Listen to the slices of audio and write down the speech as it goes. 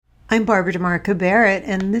I'm Barbara DeMarco Barrett,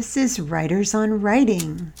 and this is Writers on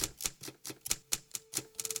Writing.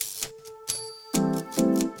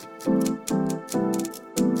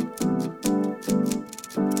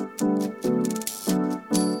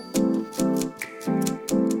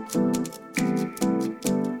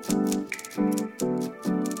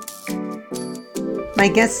 My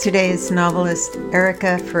guest today is novelist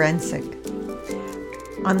Erica Ferencik.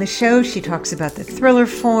 On the show, she talks about the thriller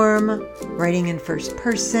form, writing in first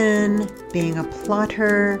person, being a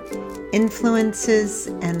plotter, influences,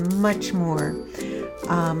 and much more.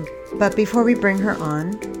 But before we bring her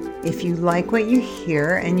on, if you like what you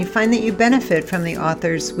hear and you find that you benefit from the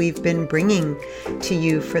authors we've been bringing to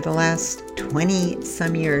you for the last 20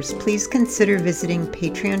 some years, please consider visiting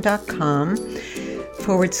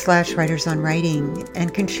patreon.com/Writers on Writing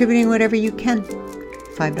and contributing whatever you can.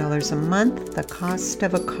 $5 a month, the cost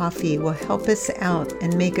of a coffee, will help us out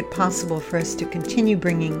and make it possible for us to continue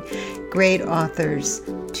bringing great authors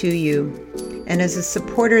to you. And as a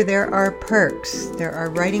supporter, there are perks. There are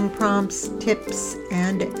writing prompts, tips,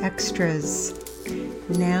 and extras.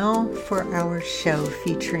 Now for our show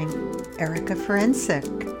featuring Erica Ferencik.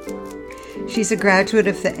 She's a graduate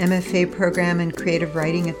of the MFA program in creative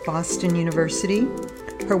writing at Boston University.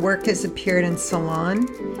 Her work has appeared in Salon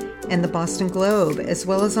and the Boston Globe, as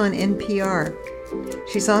well as on NPR.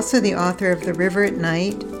 She's also the author of The River at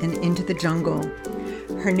Night and Into the Jungle.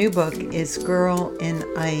 Her new book is Girl in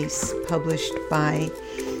Ice, published by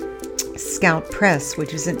Scout Press,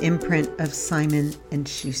 which is an imprint of Simon &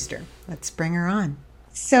 Schuster. Let's bring her on.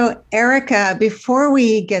 So, Erica, before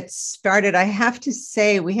we get started, I have to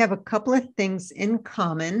say we have a couple of things in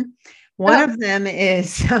common. One of them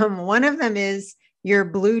is your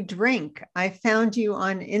blue drink. I found you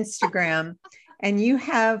on Instagram and you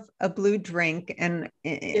have a blue drink. And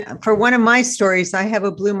for one of my stories, I have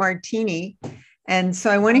a blue martini. And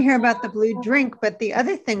so I want to hear about the blue drink. But the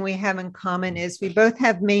other thing we have in common is we both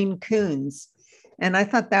have Maine Coons. And I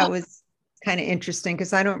thought that was kind of interesting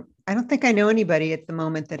because I don't think I know anybody at the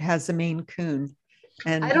moment that has a Maine Coon.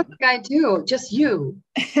 And I don't think I do, just you.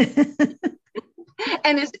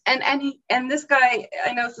 And this guy,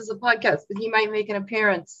 I know this is a podcast, but he might make an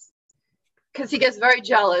appearance because he gets very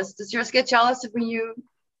jealous. Does yours get jealous when you?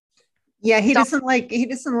 Yeah, he doesn't like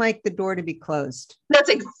the door to be closed.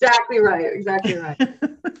 That's exactly right. Exactly right.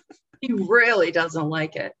 He really doesn't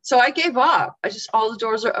like it. So I gave up. All the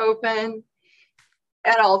doors are open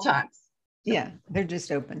at all times. Yeah, they're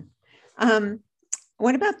just open.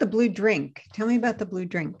 What about the blue drink? Tell me about the blue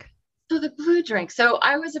drink. So the blue drink. So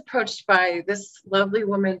I was approached by this lovely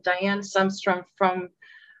woman, Diane Sundstrom, from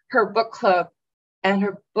her book club. And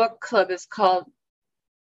her book club is called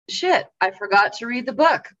I Forgot to Read the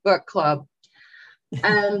Book Club.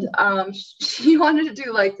 And she wanted to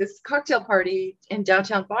do like this cocktail party in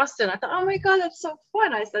downtown Boston. I thought, oh my God, that's so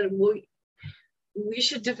fun. I said, well, we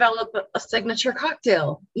should develop a signature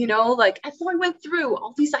cocktail, like as I went through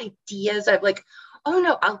all these ideas. I'm like, oh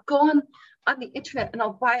no, I'll go on the internet and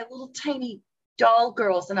I'll buy little tiny doll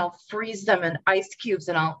girls and I'll freeze them in ice cubes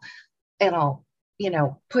and I'll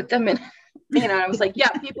put them in, I was like, yeah,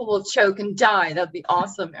 people will choke and die. That'd be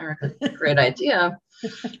awesome, Erica. Great idea.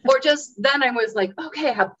 Or just then I was like,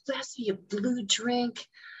 okay, how best be a blue drink.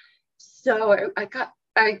 So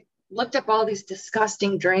I looked up all these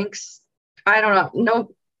disgusting drinks. I don't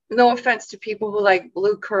know, no offense to people who like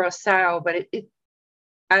blue curacao, but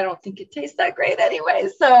I don't think it tastes that great anyway.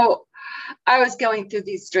 So I was going through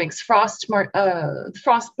these drinks: Frostbite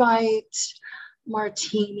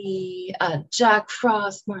martini, Jack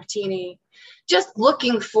Frost martini, just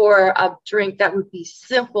looking for a drink that would be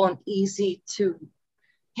simple and easy to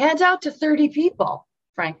hand out to 30 people,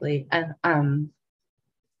 frankly. And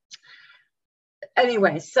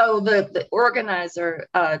anyway, so the organizer,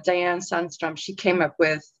 Diane Sundstrom, she came up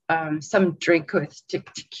with some drink with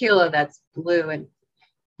tequila that's blue, and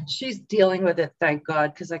she's dealing with it, thank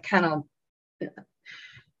God, because I kind of,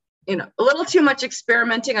 a little too much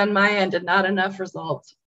experimenting on my end and not enough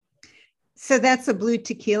results. So that's a blue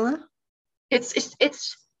tequila? It's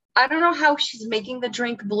I don't know how she's making the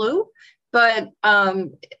drink blue, but I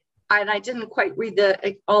didn't quite read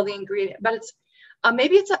all the ingredients, but it's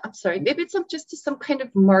maybe it's just some kind of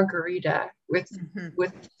margarita with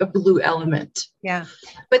a blue element. Yeah.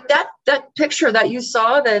 But that picture that you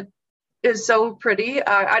saw that is so pretty,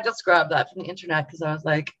 I just grabbed that from the internet because I was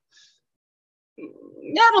like,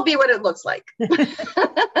 that'll be what it looks like.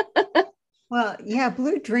 Well, yeah,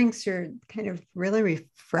 blue drinks are kind of really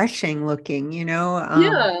refreshing looking,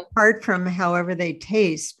 apart from however they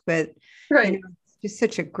taste, but right. It's just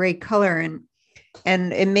such a great color.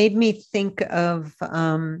 And it made me think of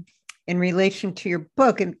in relation to your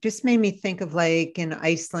book, it just made me think of like in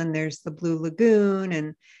Iceland, there's the Blue Lagoon,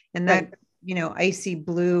 and that, Right. icy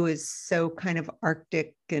blue is so kind of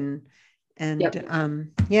Arctic and Yep.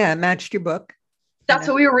 yeah, it matched your book. That's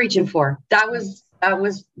what we were reaching for. That was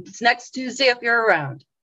it's next Tuesday if you're around.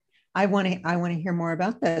 I want to hear more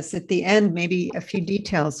about this at the end. Maybe a few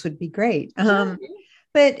details would be great. Sure.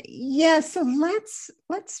 But yeah, so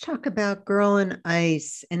let's talk about Girl in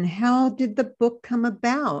Ice and how did the book come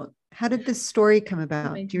about? How did the story come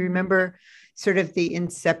about? Do you remember sort of the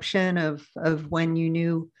inception of when you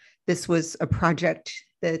knew this was a project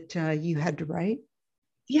that you had to write?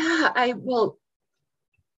 Yeah, well,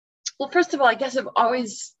 first of all, I guess I've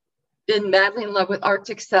always been madly in love with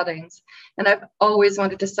Arctic settings, and I've always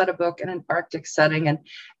wanted to set a book in an Arctic setting. And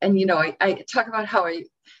I talk about how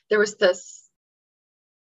there was this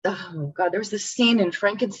oh God, there was this scene in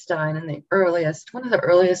Frankenstein in one of the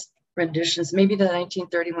earliest renditions, maybe the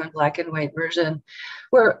 1931 black and white version,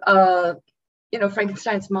 where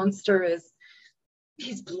Frankenstein's monster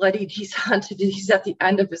he's bloodied, he's hunted, he's at the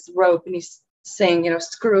end of his rope, and he's saying,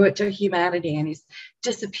 screw it to humanity, and he's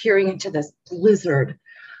disappearing into this blizzard.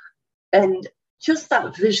 And just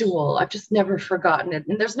that visual, I've just never forgotten it.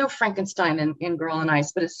 And there's no Frankenstein in Girl in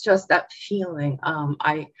Ice, but it's just that feeling.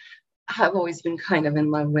 I have always been kind of in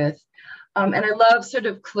love with. And I love sort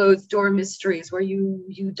of closed door mysteries where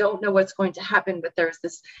you don't know what's going to happen, but there's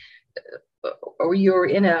this, or you're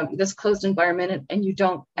in this closed environment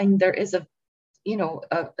and there is a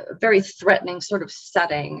very threatening sort of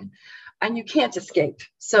setting, and you can't escape.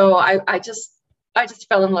 So I just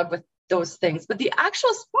fell in love with those things. But the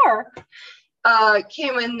actual spark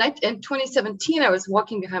came in 2017. I was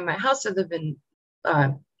walking behind my house. I live in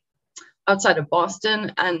outside of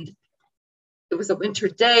Boston, and it was a winter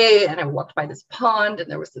day, and I walked by this pond,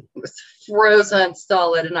 and it was frozen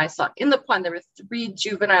solid. And I saw in the pond there were 3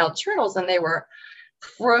 juvenile turtles, and they were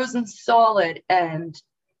frozen solid, and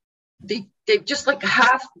they just like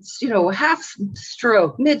half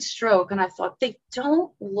stroke, mid stroke. And I thought, they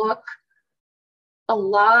don't look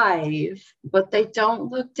alive, but they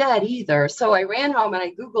don't look dead either. So I ran home and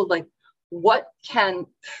I Googled like, what can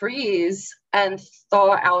freeze and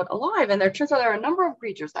thaw out alive? And there turns out there are a number of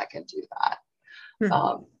creatures that can do that.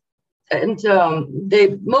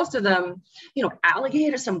 Most of them,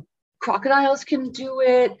 alligators, some crocodiles can do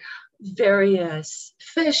it, various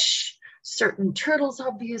fish, certain turtles,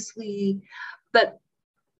 obviously, but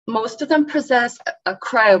most of them possess a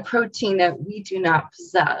cryoprotein that we do not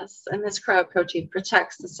possess. And this cryoprotein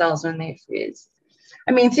protects the cells when they freeze.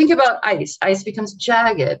 I mean, think about ice. Ice becomes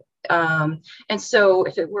jagged. And so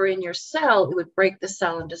if it were in your cell, it would break the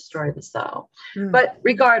cell and destroy the cell. But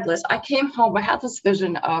regardless, I came home, I had this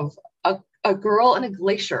vision of a girl in a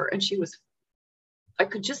glacier, and I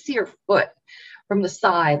could just see her foot from the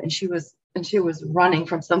side, and she was running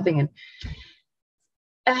from something.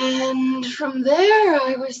 And from there,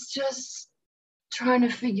 I was just trying to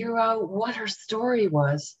figure out what her story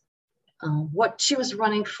was, what she was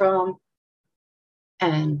running from,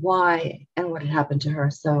 and why, and what had happened to her.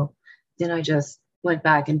 So then I just went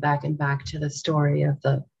back and back and back to the story of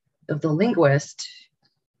the linguist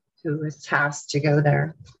who was tasked to go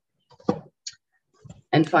there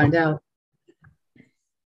and find out.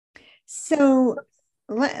 So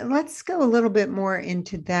let's go a little bit more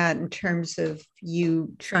into that in terms of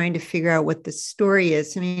you trying to figure out what the story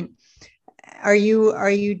is. I mean, are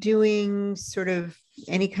you doing sort of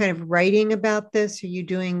any kind of writing about this? Are you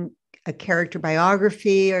doing a character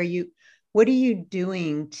biography? What are you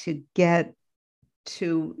doing to get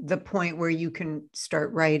to the point where you can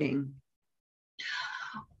start writing?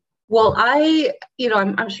 Well,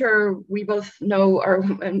 I'm sure we both know,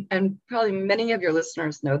 and probably many of your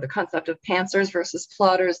listeners know, the concept of pantsers versus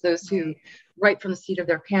plotters, those who write from the seat of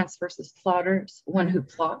their pants versus plotters, one who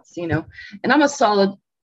plots, and I'm a solid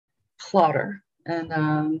plotter. And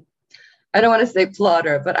I don't want to say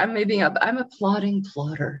plotter, but I'm a plotting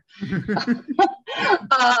plotter.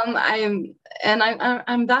 I'm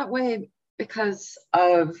that way because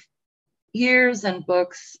of years and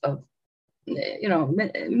books of,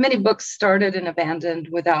 many books started and abandoned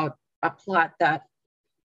without a plot that,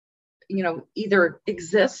 either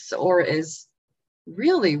exists or is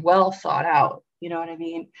really well thought out. You know what I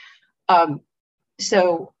mean?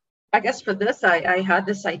 So I guess for this, I had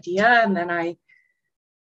this idea, and then I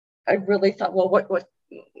really thought, well,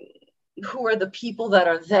 who are the people that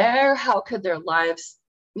are there? How could their lives,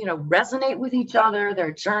 resonate with each other,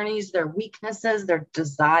 their journeys, their weaknesses, their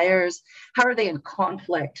desires? How are they in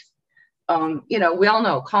conflict? We all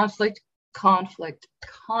know conflict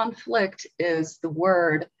is the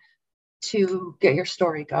word to get your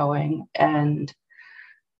story going. And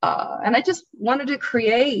And I just wanted to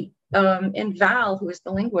create in Val, who is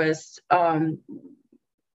the linguist,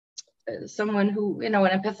 someone who, an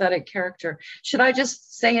empathetic character. Should I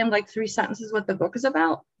just say in like 3 sentences what the book is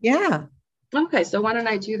about? Yeah. Okay, so why don't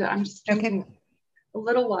I do that? I'm just drinking a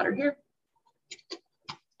little water here.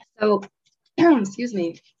 So, excuse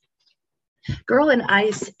me. Girl in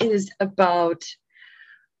Ice is about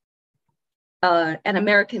an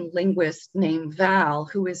American linguist named Val,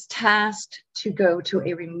 who is tasked to go to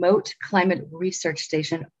a remote climate research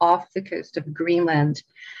station off the coast of Greenland,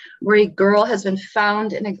 where a girl has been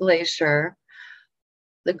found in a glacier.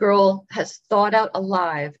 The girl has thawed out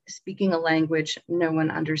alive, speaking a language no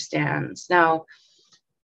one understands. Now,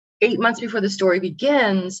 8 months before the story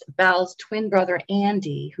begins, Val's twin brother,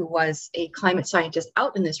 Andy, who was a climate scientist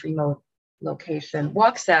out in this remote location,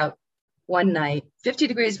 walks out one night, 50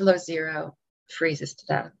 degrees below zero, freezes to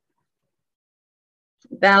death.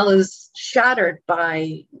 Val is shattered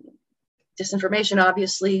by disinformation,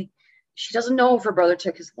 obviously. She doesn't know if her brother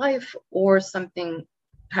took his life or something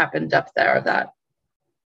happened up there that,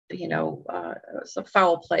 some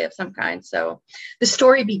foul play of some kind. So the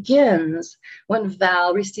story begins when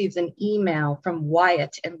Val receives an email from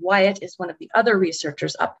Wyatt, and Wyatt is one of the other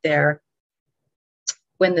researchers up there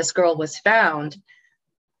when this girl was found,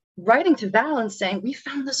 writing to Val and saying, we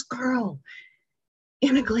found this girl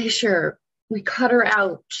in a glacier. We cut her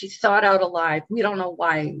out. She's thawed out alive. We don't know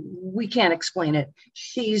why. We can't explain it.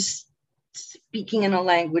 She's speaking in a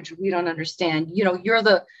language we don't understand. You're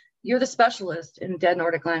the specialist in dead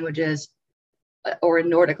Nordic languages or in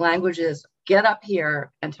Nordic languages. Get up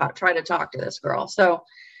here and try to talk to this girl. So,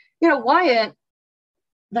 Wyatt,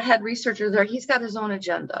 the head researcher there, he's got his own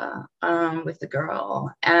agenda with the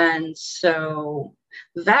girl. And so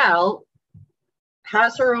Val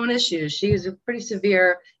has her own issues. She has a pretty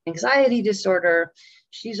severe anxiety disorder.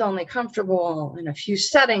 She's only comfortable in a few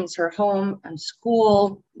settings, her home and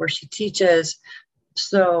school where she teaches.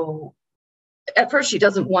 So at first she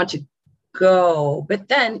doesn't want to go, but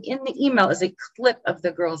then in the email is a clip of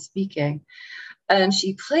the girl speaking, and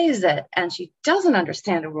she plays it, and she doesn't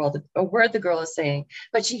understand a word the girl is saying,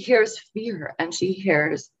 but she hears fear, and she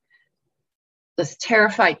hears this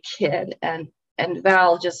terrified kid, and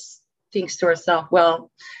Val just thinks to herself,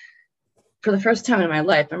 well, for the first time in my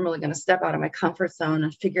life, I'm really going to step out of my comfort zone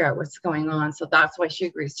and figure out what's going on. So that's why she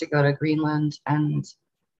agrees to go to Greenland and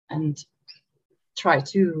try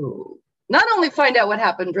to not only find out what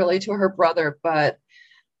happened really to her brother, but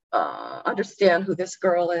understand who this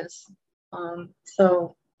girl is.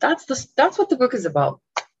 So that's what the book is about.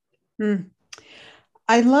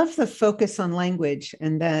 I love the focus on language,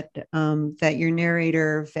 and that your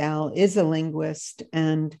narrator Val is a linguist,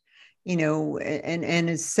 and and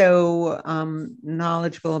is so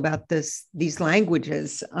knowledgeable about these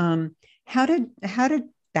languages. How did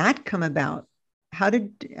that come about? How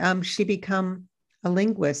did she become a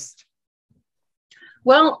linguist?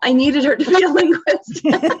 Well, I needed her to be a linguist.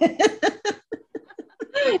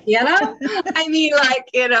 I mean,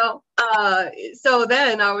 so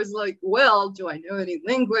then I was like, well, do I know any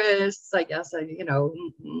linguists? I guess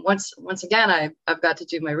once again, I've got to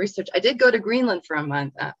do my research. I did go to Greenland for a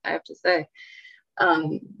month, I have to say.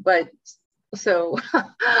 But so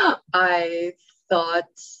I thought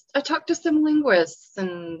I talked to some linguists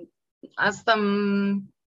and asked them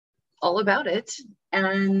all about it.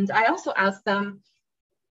 And I also asked them,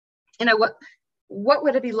 what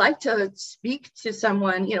would it be like to speak to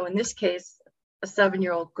someone, in this case, a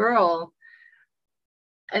 7-year-old girl,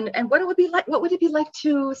 and what would it be like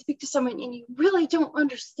to speak to someone and you really don't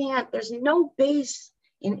understand? There's no base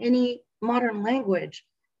in any modern language,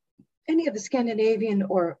 any of the Scandinavian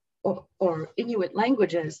or Inuit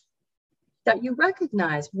languages that you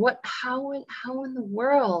recognize. How in the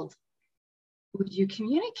world would you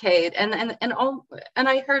communicate? And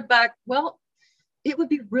I heard back, well, it would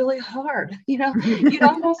be really hard. You'd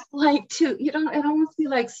almost it'd almost be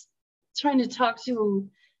like trying to talk to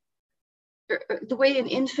the way an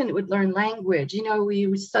infant would learn language. We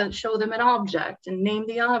would show them an object and name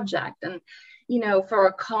the object. And, for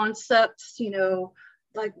a concept,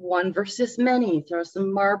 like one versus many, throw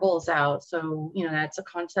some marbles out. So, that's a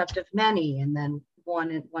concept of many. And then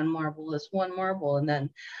one marble is one marble. And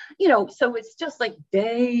then, so it's just like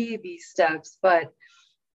baby steps. But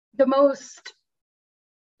the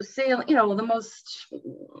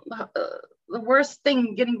worst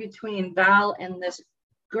thing getting between Val and this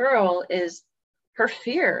girl is her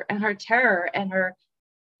fear and her terror and her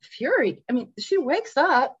fury. I mean, she wakes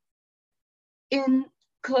up in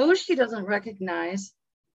clothes she doesn't recognize,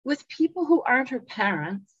 with people who aren't her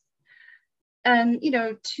parents. And,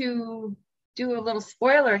 to do a little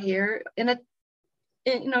spoiler here, in a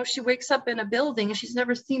she wakes up in a building and she's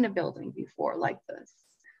never seen a building before like this.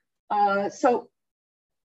 So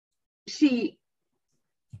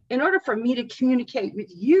in order for me to communicate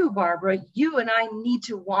with you, Barbara, you and I need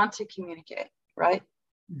to want to communicate, right?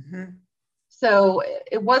 Mm-hmm. So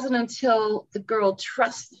it wasn't until the girl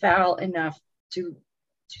trusts Val enough to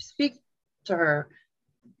speak to her.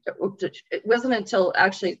 It wasn't until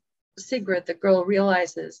actually Sigrid, the girl,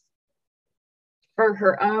 realizes for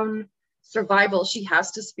her own survival, she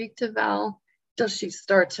has to speak to Val. Does she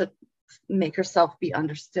start to make herself be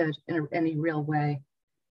understood in any real way?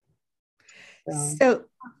 So,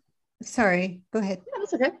 sorry, go ahead. Yeah,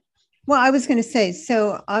 that's okay. Well, I was going to say,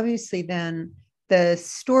 so obviously then the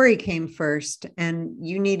story came first and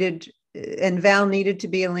Val needed to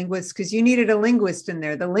be a linguist because you needed a linguist in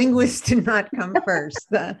there. The linguist did not come first.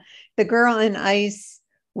 The girl in ice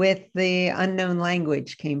with the unknown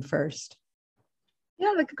language came first.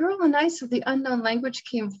 Yeah, the girl in ice with the unknown language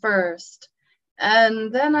came first.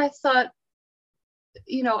 And then I thought,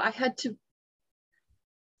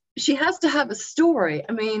 she has to have a story.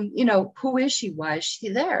 I mean, who is she? Why is she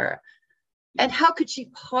there? And how could she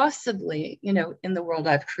possibly, in the world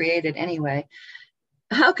I've created anyway,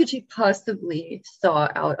 how could she possibly thaw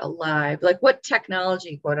out alive? Like what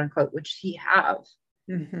technology, quote unquote, would she have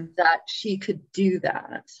that she could do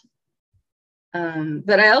that?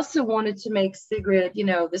 But I also wanted to make Sigrid,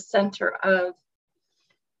 the center of,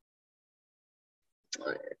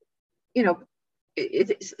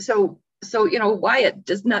 Wyatt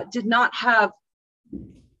did not have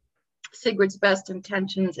Sigrid's best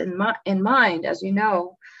intentions in mind, as you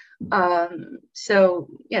know.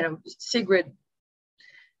 Sigrid,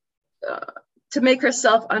 to make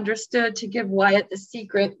herself understood, to give Wyatt the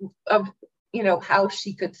secret of, how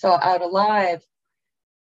she could thaw out alive,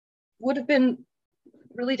 would have been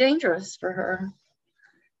really dangerous for her.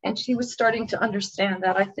 And she was starting to understand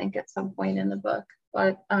that, I think, at some point in the book.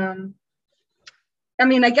 But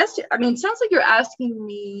it sounds like you're asking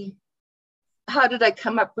me, how did I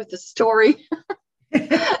come up with the story?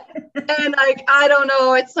 And I don't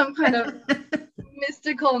know, it's some kind of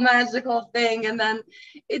mystical, magical thing. And then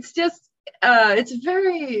it's just, it's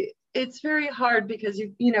very hard because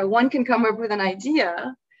one can come up with an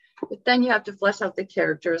idea, but then you have to flesh out the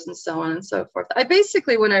characters and so on and so forth. I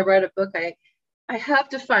basically, when I write a book, I have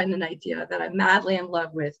to find an idea that I'm madly in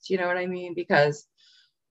love with. Do you know what I mean? Because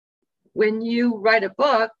when you write a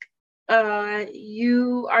book,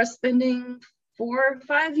 you are spending 4 or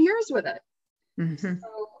 5 years with it. Mm-hmm.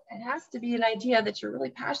 So it has to be an idea that you're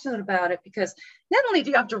really passionate about it, because not only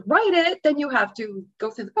do you have to write it, then you have to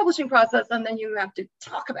go through the publishing process, and then you have to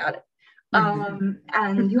talk about it. Mm-hmm.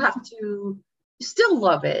 And you have to still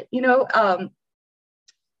love it, so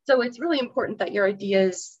it's really important that your idea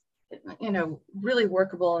is, really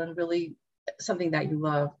workable and really something that you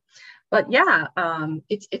love. But yeah,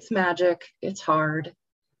 it's magic. It's hard.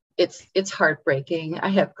 It's heartbreaking. I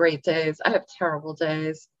have great days. I have terrible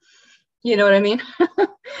days. You know what I mean?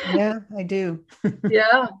 Yeah, I do.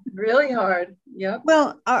 Yeah, really hard. Yep.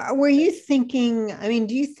 Well, were you thinking,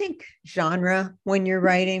 do you think genre when you're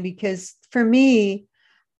writing? Because for me,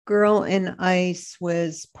 Girl in Ice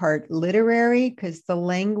was part literary because the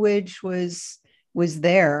language was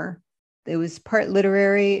there. It was part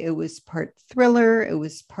literary, it was part thriller, it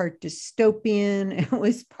was part dystopian, it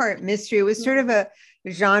was part mystery. It was sort of a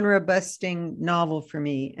genre busting novel for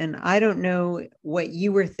me. And I don't know what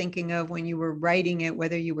you were thinking of when you were writing it,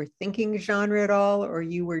 whether you were thinking genre at all, or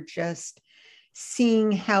you were just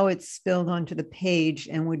seeing how it spilled onto the page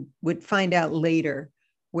and would find out later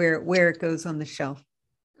where it goes on the shelf.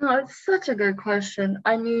 Oh, it's such a good question.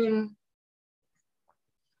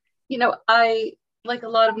 Like a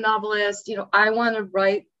lot of novelists, I want to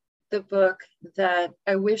write the book that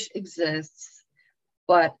I wish exists,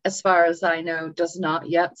 but as far as I know, does not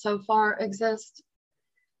yet so far exist.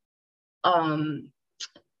 And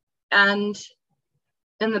in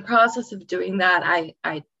the process of doing that, I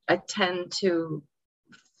tend to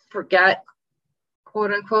forget,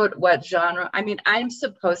 quote unquote, what genre. I'm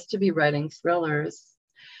supposed to be writing thrillers,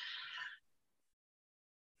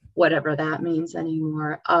 whatever that means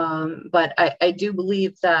anymore. But I do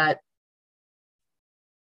believe that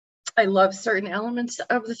I love certain elements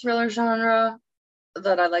of the thriller genre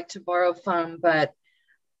that I like to borrow from, but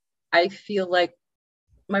I feel like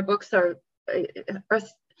my books have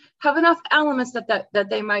enough elements that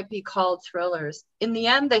they might be called thrillers. In the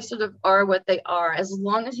end, they sort of are what they are, as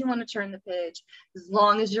long as you want to turn the page, as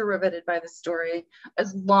long as you're riveted by the story,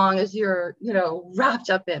 as long as you're, wrapped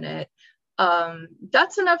up in it.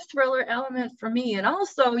 That's enough thriller element for me. And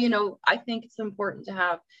also, I think it's important to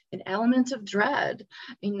have an element of dread.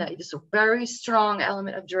 It's a very strong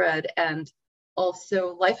element of dread, and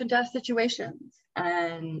also life and death situations,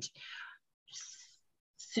 and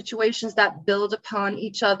situations that build upon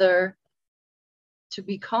each other to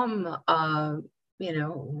become,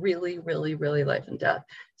 really, really, really life and death.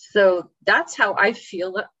 So that's how I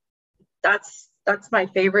feel. That's my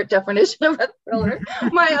favorite definition of a thriller,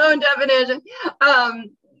 my own definition.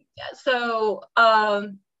 I'm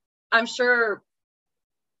sure,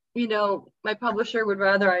 my publisher would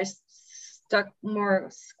rather I stuck more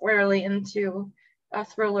squarely into a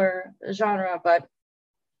thriller genre, but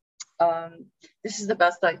this is the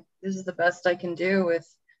best I can do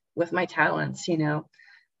with my talents,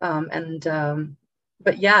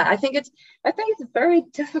 but yeah, I think it's very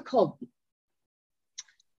difficult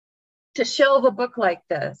to shelve a book like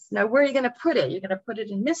this. Now, where are you going to put it? You're going to put it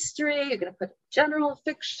in mystery. You're going to put it in general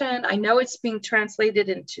fiction. I know it's been translated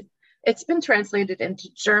into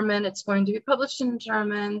German. It's going to be published in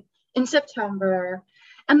German in September.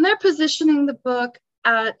 And they're positioning the book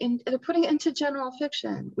they're putting it into general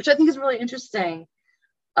fiction, which I think is really interesting.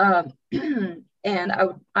 And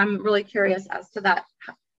I'm really curious as to that,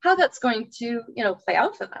 how that's going to, play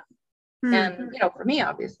out for them. And, for me,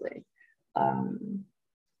 obviously.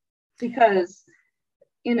 Because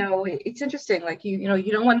it's interesting, like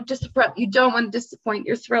you don't want to disappoint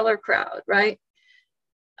your thriller crowd, right?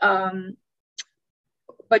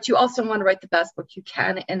 But you also want to write the best book you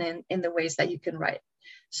can, and in the ways that you can write.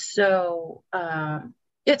 So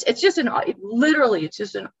it's just an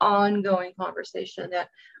ongoing conversation that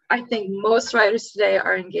I think most writers today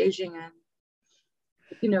are engaging in,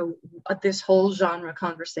 this whole genre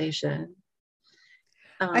conversation.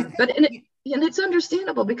 And it's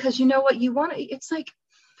understandable, because you know what you want. It's like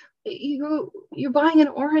you're buying an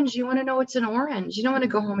orange. You want to know it's an orange. You don't want to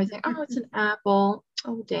go home and think, oh, it's an apple.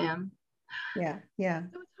 Oh, damn. Yeah. So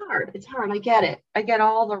it's hard. I get it. I get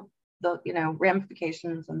all the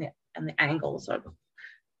ramifications and the angles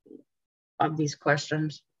of these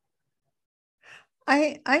questions.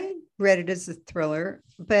 I read it as a thriller,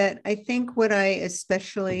 but I think what I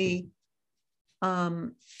especially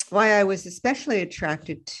why I was especially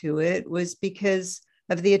attracted to it was because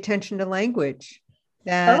of the attention to language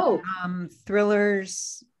that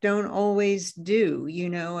thrillers don't always do.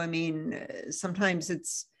 Sometimes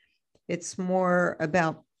it's more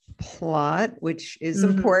about plot, which is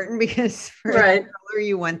important, because for a thriller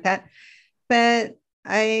you want that. But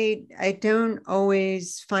I don't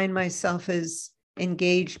always find myself as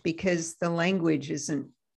engaged because the language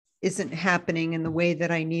isn't happening in the way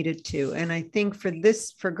that I needed to. And I think for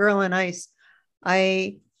Girl on Ice,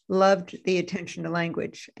 I loved the attention to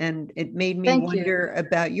language, and it made me wonder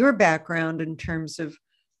about your background in terms of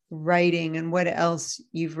writing and what else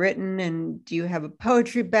you've written. And do you have a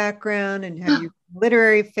poetry background, and have you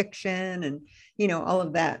literary fiction, and all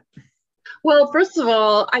of that? Well, first of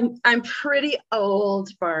all, I'm pretty old,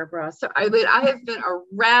 Barbara. So I have been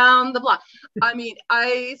around the block.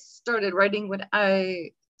 I started writing writing when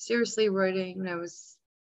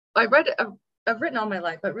I've written all my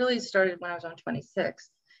life, but really started when I was on 26.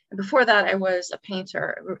 And before that, I was a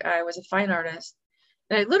painter. I was a fine artist.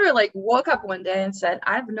 And I literally woke up one day and said,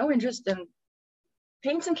 I have no interest in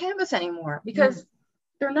paints and canvas anymore, because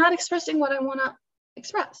they're not expressing what I want to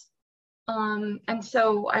express. And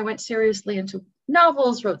so I went seriously into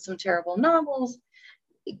novels, wrote some terrible novels,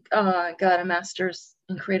 got a master's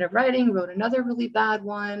in creative writing, wrote another really bad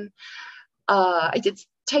one. I did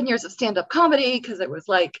 10 years of stand-up comedy because it was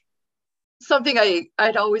something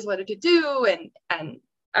I'd always wanted to do, and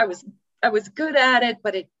I was good at it,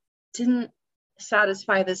 but it didn't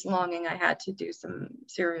satisfy this longing I had to do some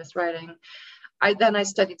serious writing. I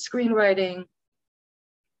studied screenwriting.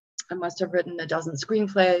 I must have written a dozen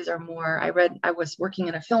screenplays or more. I was working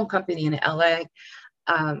in a film company in LA,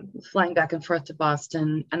 flying back and forth to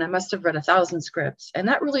Boston, and I must have read 1,000 scripts. And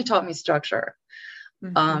that really taught me structure,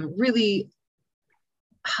 really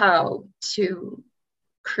how to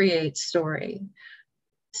create story.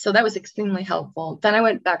 So that was extremely helpful. Then I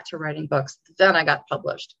went back to writing books. Then I got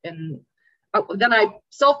published. Then I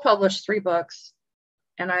self-published 3 books,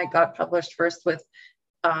 and I got published first with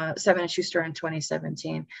Simon & Schuster in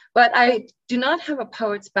 2017. But I do not have a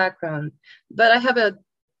poet's background, but I have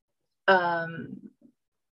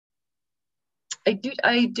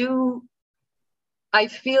I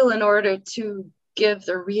feel in order to give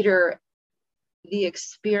the reader the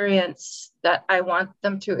experience that I want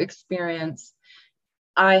them to experience,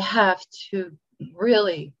 I have to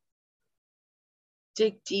really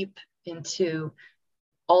dig deep into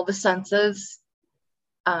all the senses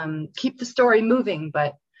keep the story moving,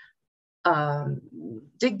 but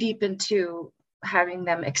dig deep into having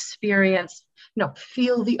them experience,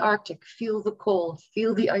 feel the Arctic, feel the cold,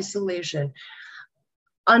 feel the isolation,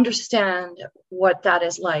 understand what that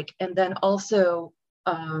is like, and then also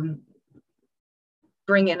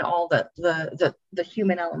bring in all the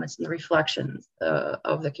human elements and the reflections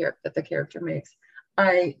of the character that the character makes.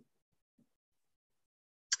 I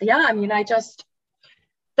just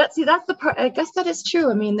that's the part. I guess that is true.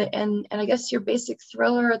 I mean, and I guess your basic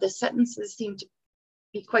thriller, the sentences seem to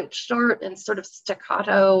be quite short and sort of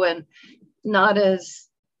staccato and not as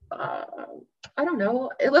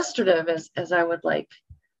illustrative as I would like,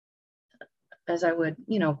 as I would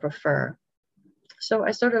prefer. So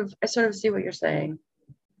I sort of see what you're saying.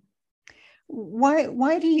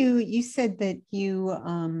 Why do you said that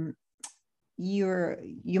you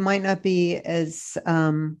might not be as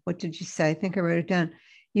what did you say? I think I wrote it down.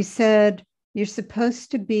 You said you're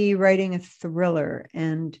supposed to be writing a thriller,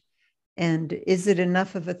 and is it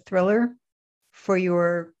enough of a thriller for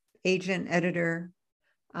your agent, editor,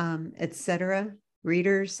 etc.,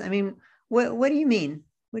 readers? I mean, what do you mean?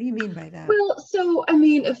 What do you mean by that? Well, so I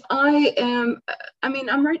mean, if I am, I mean,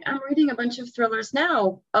 I'm reading a bunch of thrillers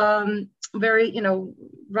now, very,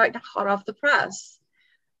 right hot off the press,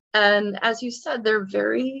 and as you said, they're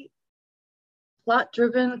very plot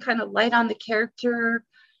driven, kind of light on the character,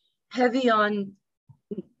 heavy on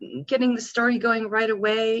getting the story going right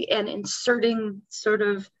away and inserting sort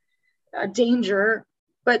of danger.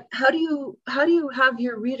 But how do you have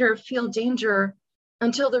your reader feel danger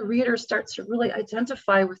until the reader starts to really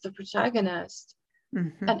identify with the protagonist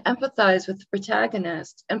and empathize with the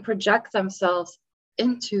protagonist and project themselves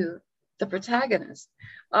into the protagonist?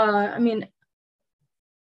 I mean,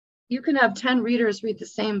 you can have 10 readers read the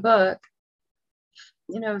same book.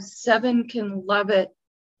 7 can love it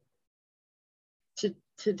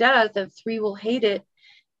to death and 3 will hate it.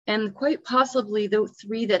 And quite possibly the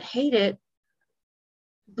 3 that hate it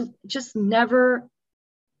just never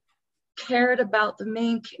cared about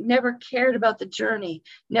never cared about the journey,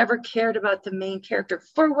 never cared about the main character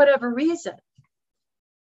for whatever reason.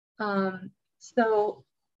 So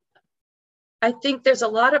I think there's a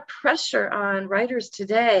lot of pressure on writers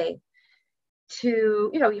today to,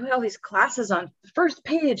 you have all these classes on first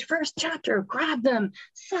page, first chapter, grab them,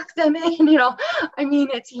 suck them in, I mean,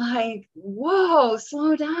 it's like, whoa,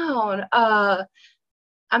 slow down. I'm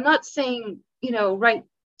not saying, write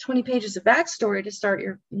 20 pages of backstory to start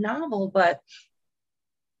your novel, but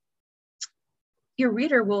your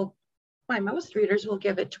reader most readers will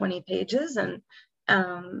give it 20 pages. And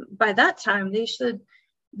by that time, they should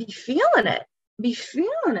be feeling it, be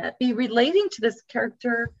relating to this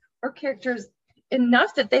character or characters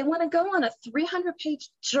enough that they want to go on a 300-page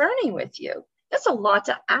journey with you. That's a lot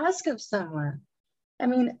to ask of someone. I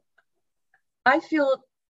mean, I feel,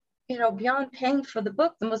 beyond paying for the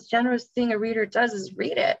book, the most generous thing a reader does is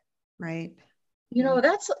read it. Right. We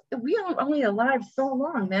are only alive so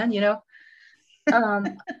long, man,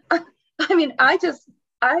 I mean, I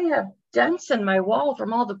have dents in my wall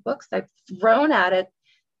from all the books I've thrown at it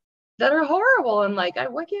that are horrible. And like, I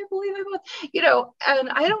can't believe I bought, and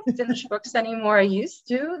I don't finish books anymore. I used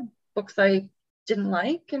to, books I didn't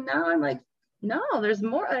like. And now I'm like, no, there's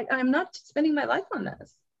more. I'm not spending my life on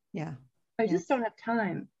this. Yeah. I just don't have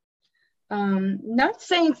time. Not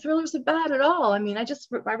saying thrillers are bad at all. I mean, I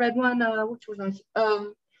read one, which was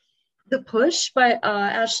The Push by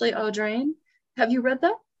Ashley Audrain. Have you read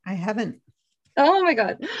that? I haven't. Oh my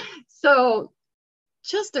God. So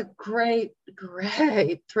just a great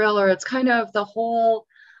thriller. It's kind of the whole,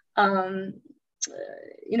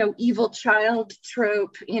 evil child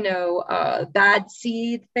trope, bad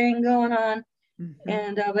seed thing going on.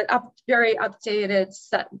 And but very updated,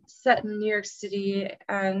 set in New York City,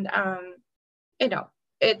 and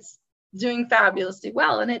it's doing fabulously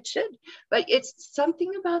well, and it should. But it's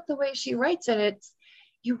something about the way she writes it.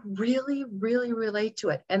 You really, really relate to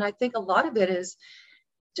it, and I think a lot of it is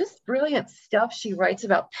just brilliant stuff she writes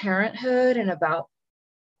about parenthood and about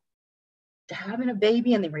having a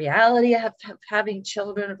baby and the reality of having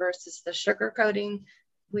children versus the sugarcoating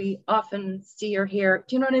we often see or hear.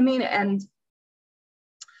 Do you know what I mean? And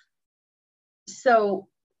so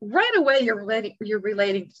right away you're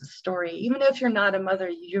relating to the story, even if you're not a mother.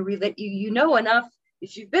 You know enough.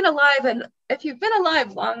 If you've been alive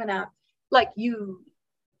long enough, like you're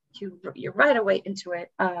right away into it.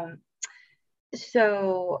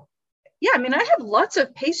 So yeah, I mean, I have lots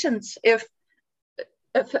of patience if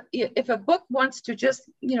a book wants to just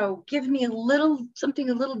give me something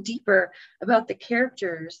a little deeper about the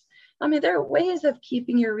characters. I mean, there are ways of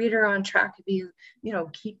keeping your reader on track if you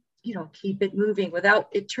keep keep it moving without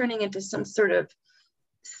it turning into some sort of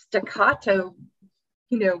staccato,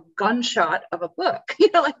 gunshot of a book,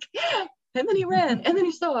 like, and then he ran and then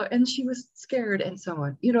he saw and she was scared and so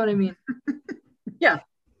on. You know what I mean? Yeah.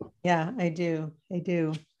 Yeah, I do.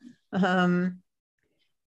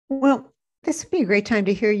 Well, this would be a great time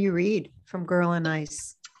to hear you read from Girl on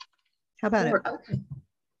Ice. How about it?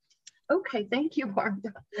 Okay. Thank you,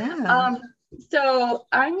 Barbara. Yeah. So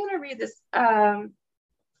I'm going to read this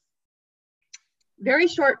very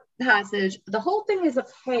short passage. The whole thing is a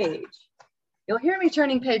page. You'll hear me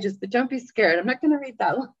turning pages, but don't be scared. I'm not going to read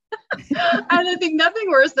that one. And I think nothing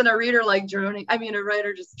worse than a reader like droning. I mean, a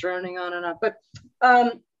writer just droning on and on. But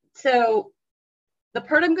so the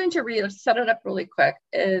part I'm going to read, I'll set it up really quick,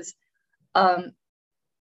 is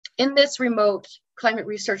in this remote climate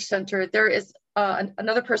research center, there is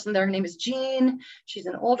another person there. Her name is Jean. She's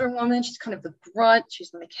an older woman. She's kind of the grunt.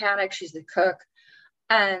 She's the mechanic. She's the cook.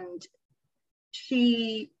 And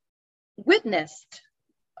she witnessed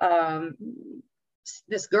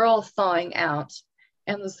this girl thawing out,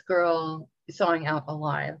 and this girl thawing out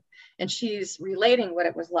alive. And she's relating what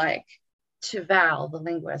it was like to Val, the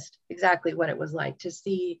linguist, exactly what it was like to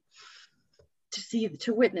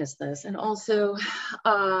witness this. And also,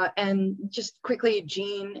 and just quickly,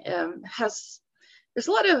 Jean there's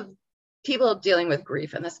a lot of people dealing with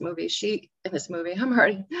grief in this movie.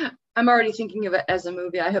 I'm already thinking of it as a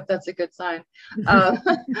movie. I hope that's a good sign.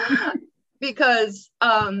 Because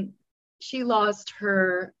she lost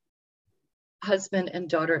her husband and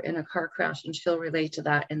daughter in a car crash, and she'll relate to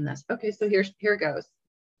that in this. Okay, so here goes.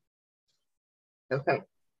 Okay.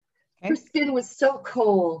 Her skin was so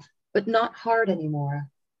cold, but not hard anymore.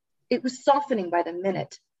 It was softening by the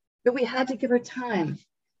minute, but we had to give her time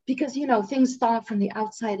because, things thaw from the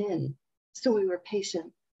outside in. So we were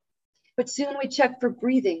patient. But soon we checked for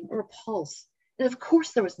breathing or a pulse. And of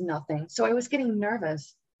course there was nothing. So I was getting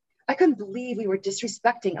nervous. I couldn't believe we were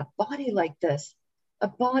disrespecting a body like this, a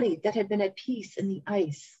body that had been at peace in the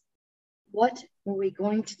ice. What were we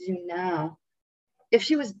going to do now? If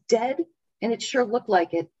she was dead, and it sure looked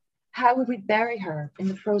like it, how would we bury her in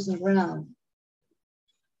the frozen ground?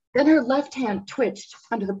 Then her left hand twitched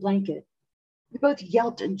under the blanket. We both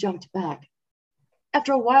yelped and jumped back.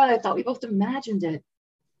 After a while, I thought we both imagined it.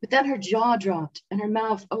 But then her jaw dropped and her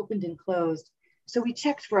mouth opened and closed. So we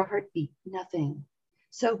checked for a heartbeat, nothing.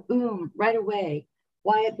 So boom, right away,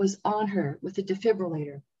 Wyatt was on her with a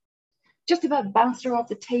defibrillator. Just about bounced her off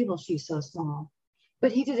the table, she's so small.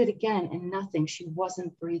 But he did it again and nothing, she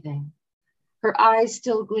wasn't breathing. Her eyes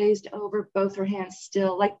still glazed over, both her hands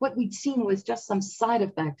still, like what we'd seen was just some side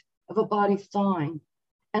effect of a body thawing.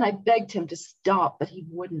 And I begged him to stop, but he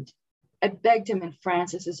wouldn't. I begged him in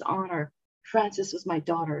Frances's honor. Frances was my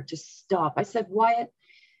daughter, to stop. I said, Wyatt,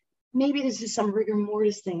 maybe this is some rigor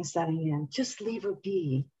mortis thing setting in. Just leave her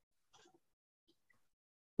be.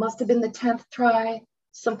 Must have been the 10th try.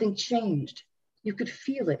 Something changed. You could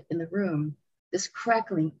feel it in the room. This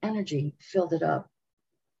crackling energy filled it up.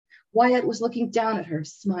 Wyatt was looking down at her,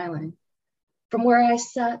 smiling. From where I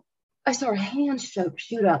sat, I saw her hand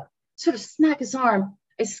shoot up, sort of smack his arm.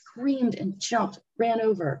 I screamed and jumped, ran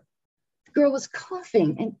over. The girl was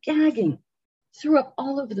coughing and gagging, threw up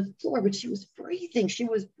all over the floor, but she was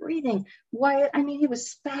breathing. Wyatt, he was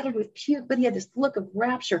spattered with puke, but he had this look of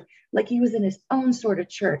rapture, like he was in his own sort of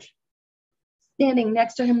church. Standing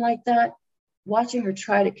next to him like that, watching her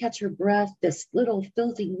try to catch her breath, this little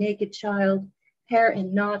filthy naked child, hair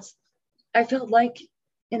in knots, I felt like,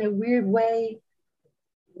 in a weird way,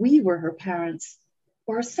 we were her parents,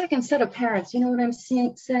 or a second set of parents. You know what I'm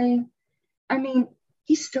saying?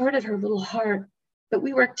 He started her little heart, but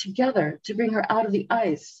we worked together to bring her out of the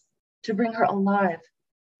ice, to bring her alive.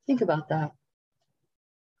 Think about that.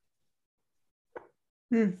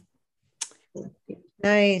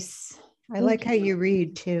 Nice. I like how you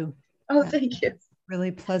read too. Oh, thank you.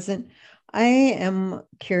 Really pleasant. I am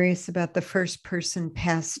curious about the first person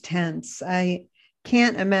past tense. I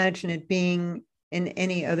can't imagine it being in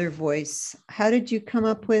any other voice. How did you come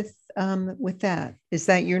up with that? Is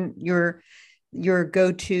that your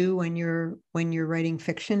go-to when you're writing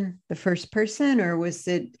fiction, the first person, or was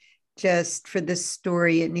it just for this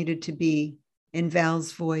story it needed to be in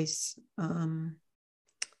Val's voice?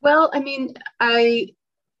 Well, I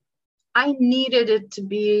needed it to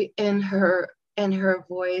be in her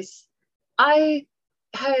voice. I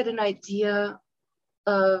had an idea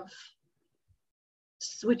of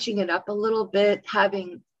switching it up a little bit,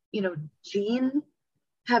 having Jean's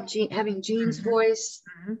mm-hmm. voice,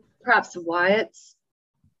 mm-hmm. perhaps Wyatt's.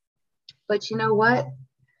 But you know what?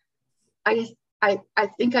 I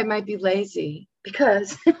think I might be lazy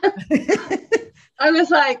because I was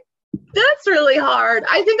like, That's really hard.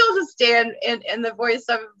 I think I'll just stand in the voice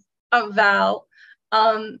of Val.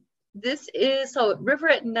 This is so River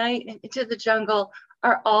at Night and Into the Jungle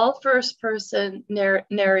are all first person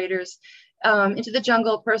narrators. Into the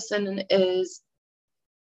Jungle person is,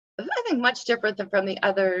 I think, much different than from the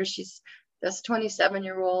others. She's this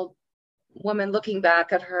 27-year-old woman looking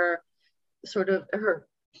back at her sort of her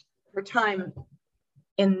time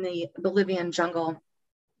in the Bolivian jungle.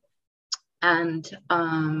 And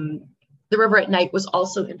The River at Night was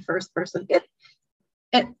also in first person.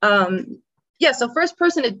 So first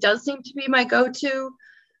person, it does seem to be my go-to.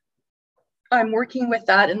 I'm working with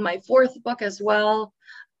that in my fourth book as well.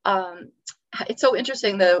 It's so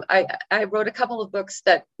interesting though. I wrote a couple of books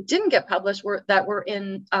that didn't get published that were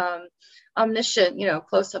in omniscient,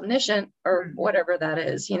 close omniscient or whatever that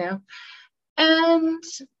is, and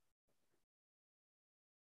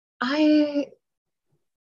I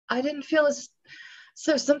didn't feel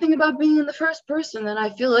so something about being in the first person that I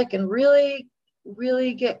feel like can really,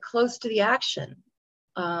 really get close to the action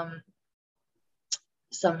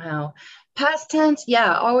somehow. Past tense,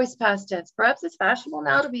 yeah, always past tense. Perhaps it's fashionable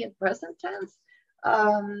now to be in present tense.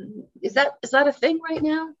 Is that a thing right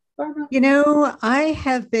now, Barbara? I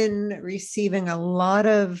have been receiving a lot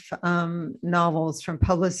of novels from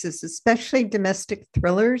publicists, especially domestic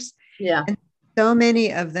thrillers. Yeah. And so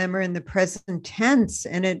many of them are in the present tense.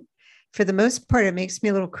 And for the most part, it makes me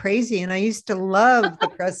a little crazy. And I used to love the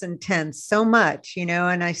present tense so much,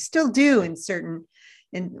 and I still do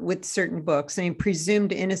with certain books. I mean,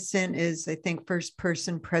 Presumed Innocent is, I think, first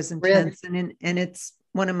person present tense. And it's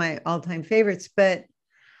one of my all-time favorites. But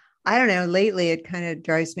I don't know, lately it kind of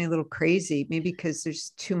drives me a little crazy, maybe because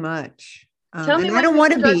there's too much. Tell me, and I don't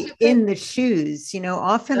want to be in the shoes,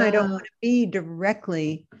 often I don't want to be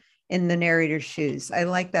directly in the narrator's shoes. I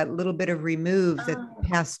like that little bit of remove that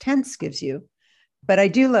past tense gives you, but I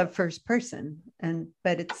do love first person.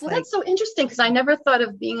 But it's that's so interesting, because I never thought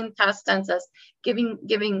of being in past tense as giving,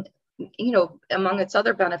 among its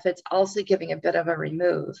other benefits, also giving a bit of a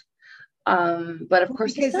remove. But of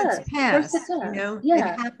course, because it's past, yeah.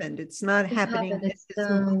 It happened. It's not happening at this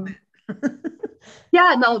moment.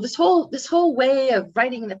 Yeah, no, this whole way of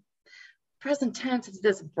writing the present tense is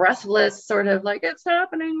this breathless sort of like, it's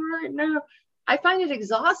happening right now. I find it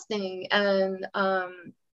exhausting and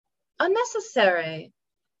unnecessary.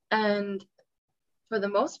 And for the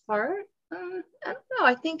most part, I don't know.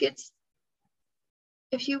 I think it's,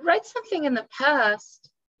 if you write something in the past,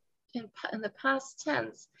 in the past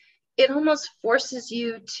tense, it almost forces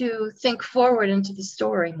you to think forward into the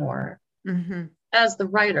story more as the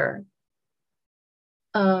writer.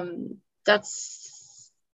 That's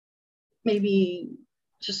maybe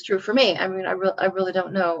just true for me. I mean, I really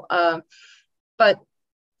don't know. But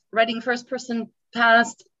writing first person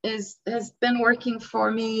past has been working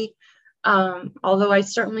for me. Although I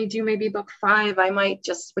certainly do maybe book 5, I might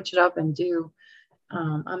just switch it up and do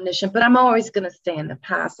omniscient, but I'm always going to stay in the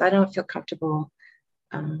past. I don't feel comfortable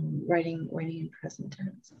writing in present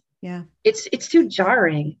tense. Yeah, it's too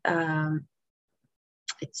jarring.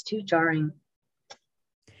 It's too jarring.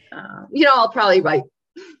 I'll probably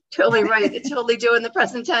totally do in the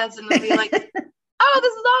present tense, and they'll be like, "Oh,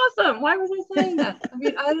 this is awesome! Why was I saying that?" I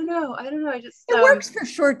mean, I don't know. I just it works for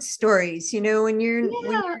short stories. When you're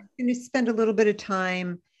going to spend a little bit of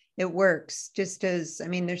time, it works. Just as, I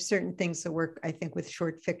mean, there's certain things that work, I think, with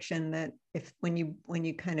short fiction that when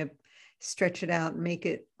you kind of stretch it out and make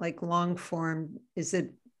it like long form, is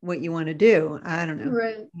it what you want to do? I don't know.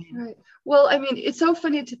 Right. Well, I mean, it's so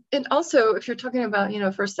funny and also if you're talking about,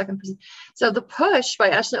 first, second person. So The Push by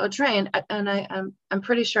Ashley O'Train, and I'm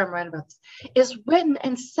pretty sure I'm right about this, is written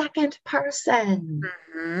in second person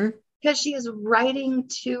because she is writing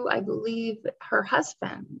to, I believe, her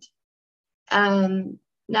husband. And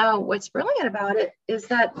now what's brilliant about it is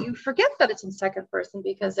that you forget that it's in second person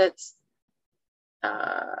because it's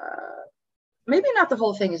maybe not the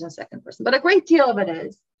whole thing is in second person, but a great deal of it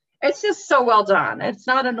is. It's just so well done. It's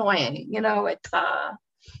not annoying, it's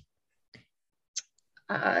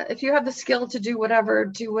if you have the skill to do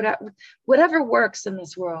whatever works in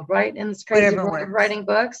this world, right? In this crazy world of writing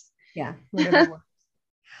books. Yeah, whatever works.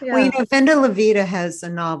 Yeah. Well, Venda Levita has a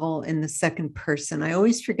novel in the second person. I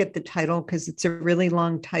always forget the title because it's a really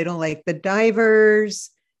long title, like The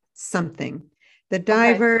Divers something. The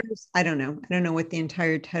Divers, okay. I don't know what the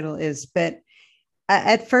entire title is, but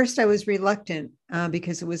at first I was reluctant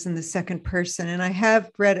because it was in the second person. And I have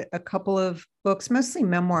read a couple of books, mostly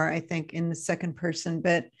memoir, I think, in the second person,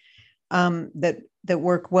 but that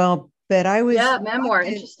work well. But I was memoir,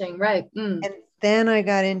 interesting, right? And then I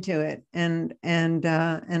got into it, and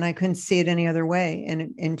I couldn't see it any other way.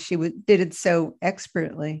 And she did it so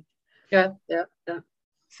expertly. Yeah.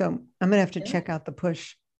 So I'm going to have to Yeah. check out The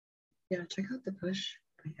Push. Yeah, check out The Push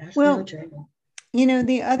by Ashley Well, O'Drago.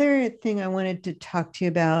 The other thing I wanted to talk to you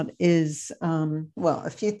about is, a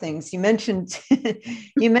few things. You mentioned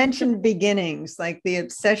beginnings, like the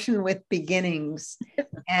obsession with beginnings,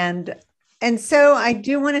 and so I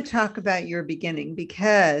do want to talk about your beginning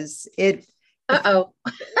because it. No,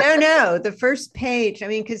 The first page. I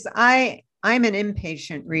mean, because I'm an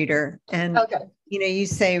impatient reader, and okay. You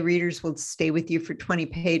say readers will stay with you for 20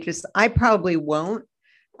 pages. I probably won't.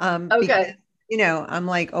 Okay. Because, I'm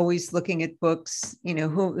like always looking at books,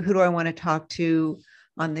 who do I want to talk to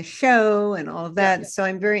on the show and all of that. Yeah. So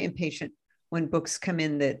I'm very impatient when books come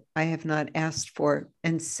in that I have not asked for.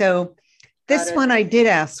 And so this one I did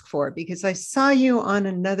ask for because I saw you on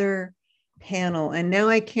another panel, and now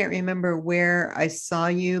I can't remember where I saw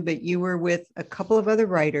you, but you were with a couple of other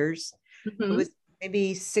writers. Mm-hmm. It was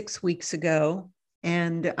maybe 6 weeks ago.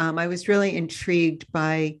 And I was really intrigued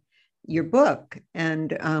by your book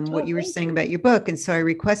and what you were saying about your book. And so I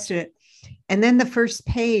requested it. And then the first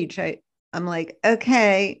page, I'm like,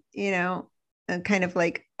 okay, I'm kind of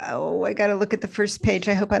like, oh, I got to look at the first page.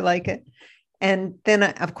 I hope I like it. And then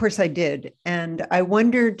of course I did. And I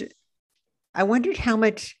wondered how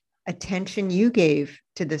much attention you gave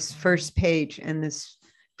to this first page and this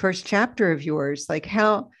first chapter of yours. Like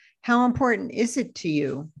how important is it to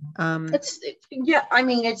you? It's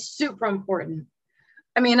super important.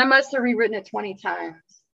 I mean, I must have rewritten it 20 times.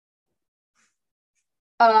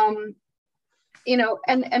 And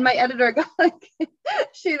my editor got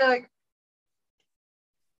she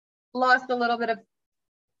lost a little bit of,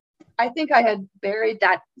 I think I had buried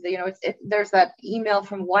that, there's that email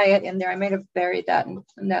from Wyatt in there. I may have buried that in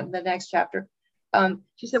the next chapter.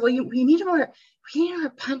 She said, well, we need a more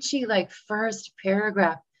punchy, first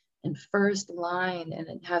paragraph and first line. And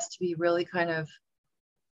it has to be really kind of,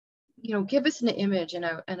 give us an image. And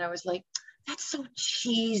I was like, that's so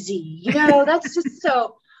cheesy. That's just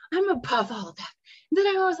so, I'm above all that. And then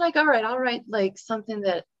I was like, all right, I'll write something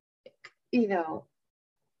that,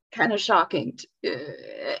 kind of shocking.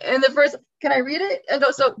 And the first, can I read it? And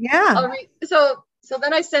so yeah. I'll read, so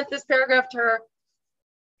then I sent this paragraph to her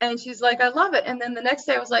and she's like, I love it. And then the next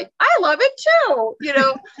day I was like, I love it too,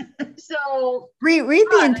 So read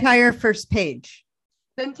the entire first page.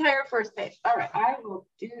 The entire first page. All right, I will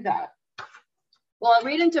do that. Well, I'll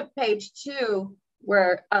read into page 2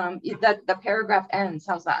 where the paragraph ends.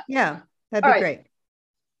 How's that? Yeah, that'd be great.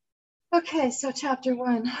 Okay, so chapter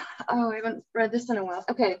 1. Oh, I haven't read this in a while.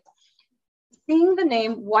 Okay. Seeing the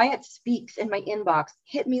name Wyatt Speaks in my inbox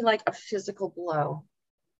hit me like a physical blow.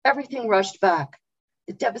 Everything rushed back.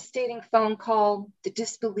 The devastating phone call, the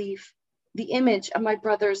disbelief, the image of my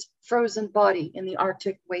brother's frozen body in the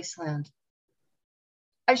Arctic wasteland.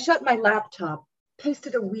 I shut my laptop,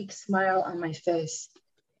 pasted a weak smile on my face.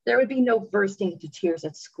 There would be no bursting into tears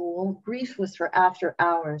at school. Grief was for after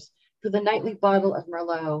hours, for the nightly bottle of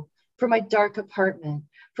Merlot, for my dark apartment,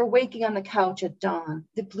 for waking on the couch at dawn,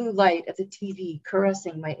 the blue light of the TV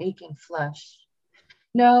caressing my aching flesh.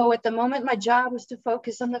 No, at the moment, my job was to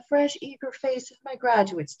focus on the fresh, eager face of my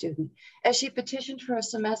graduate student as she petitioned for a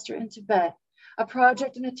semester in Tibet, a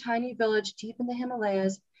project in a tiny village deep in the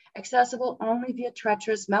Himalayas, accessible only via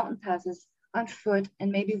treacherous mountain passes on foot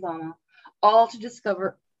and maybe llama, all to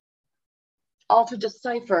decipher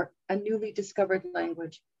a newly discovered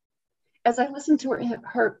language. As I listened to her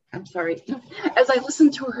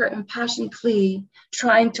impassioned plea,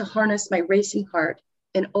 trying to harness my racing heart,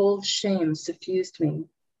 an old shame suffused me.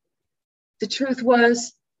 The truth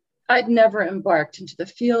was, I'd never embarked into the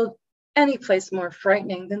field any place more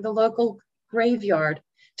frightening than the local graveyard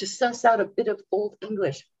to suss out a bit of Old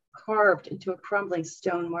English carved into a crumbling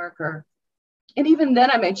stone marker. And even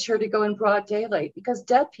then I made sure to go in broad daylight because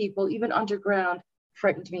dead people, even underground,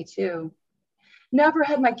 frightened me too. Never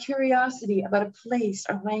had my curiosity about a place,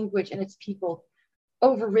 a language, and its people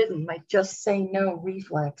overridden my just say no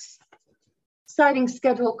reflex. Citing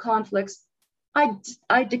schedule conflicts, I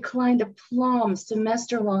declined a plum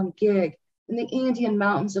semester-long gig in the Andean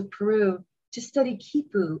mountains of Peru to study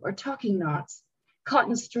quipu or talking knots,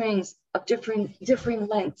 cotton strings of differing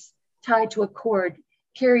lengths tied to a cord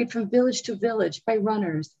carried from village to village by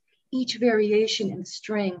runners, each variation in the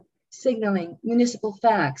string signaling municipal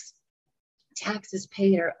facts, taxes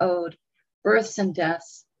paid or owed, births and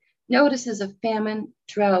deaths, notices of famine,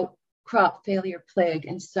 drought, crop failure, plague,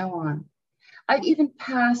 and so on. I'd even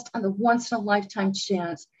passed on the once-in-a-lifetime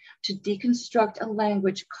chance to deconstruct a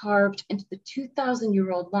language carved into the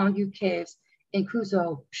 2,000-year-old Longyu caves in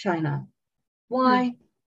Quzhou, China. Why?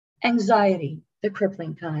 Anxiety, the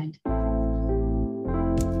crippling kind.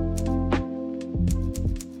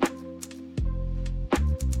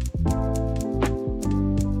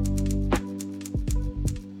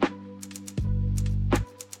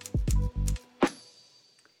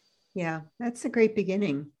 Yeah, that's a great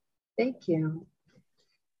beginning. Thank you.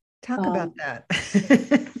 Talk about that.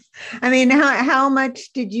 I mean, how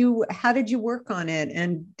did you work on it?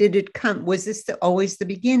 And did it come, was this always the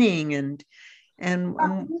beginning?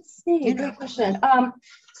 Let's see, good question.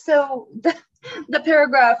 So the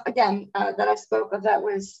paragraph again that I spoke of, that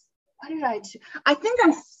was, what did I do? I think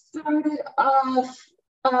I started off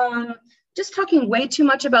just talking way too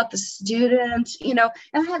much about the student, and I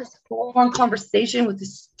had this whole long conversation with the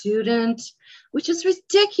student, which is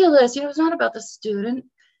ridiculous. It's not about the student.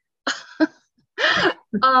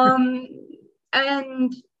 And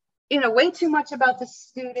way too much about the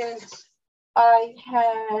student. I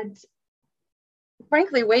had,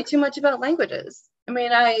 frankly, way too much about languages. I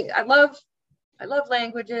mean, I love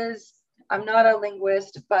languages. I'm not a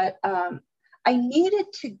linguist, but I needed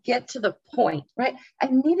to get to the point, right? I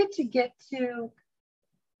needed to get to,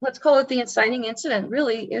 let's call it the inciting incident,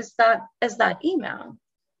 really, is that email,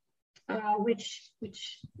 which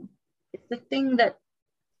is the thing that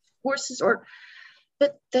forces, or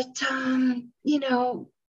that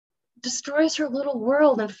destroys her little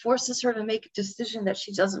world and forces her to make a decision that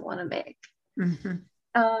she doesn't want to make. Mm-hmm.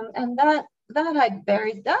 And that I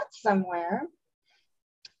buried that somewhere.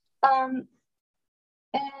 And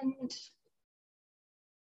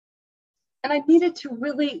I needed to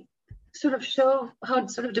really sort of show how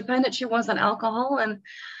sort of dependent she was on alcohol and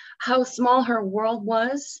how small her world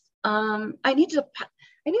was. I needed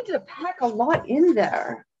to pack a lot in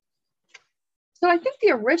there. So I think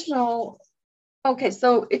the original, okay,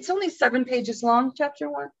 so it's only 7 pages long, chapter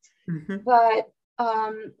 1, mm-hmm. but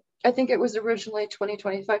I think it was originally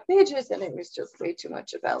 25 pages, and it was just way too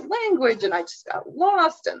much about language, and I just got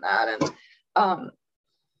lost in that. And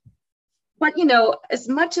but as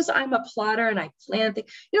much as I'm a plotter and I plan things,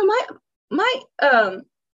 my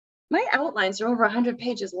outlines are over 100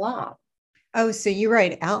 pages long. Oh, so you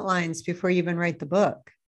write outlines before you even write the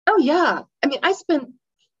book? Oh yeah, I mean, I spent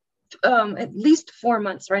at least 4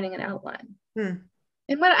 months writing an outline.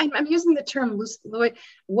 And what I'm using the term loosely,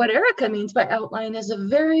 what Erica means by outline is a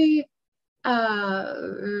very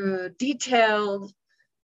detailed,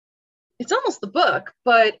 it's almost the book,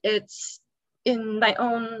 but it's in my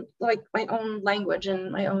own language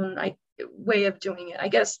and my own way of doing it. I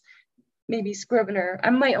guess maybe Scrivener.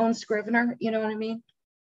 I'm my own Scrivener, you know what I mean?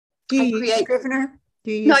 Do you use Scrivener?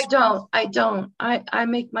 No, I don't. I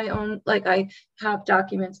make my own, like I have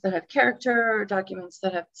documents that have character, documents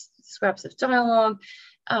that have scraps of dialogue,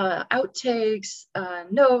 outtakes,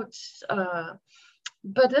 notes.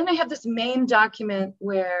 But then I have this main document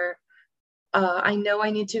where I know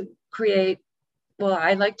I need to create, well,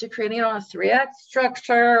 I like to create a 3-act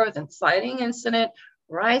structure with inciting incident,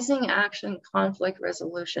 rising action, conflict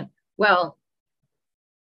resolution. Well,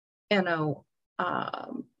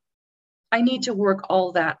 I need to work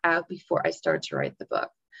all that out before I start to write the book.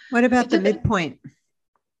 What about the midpoint?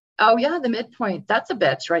 Oh yeah, the midpoint. That's a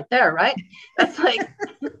bitch right there, right? That's like,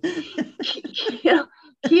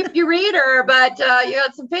 keep your reader, but you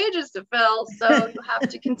got some pages to fill, so you have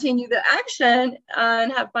to continue the action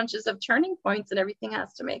and have bunches of turning points, and everything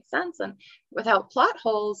has to make sense and without plot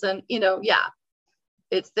holes. And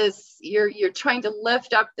it's this, you're trying to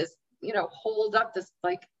lift up this, hold up this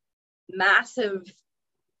like massive,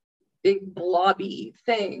 big blobby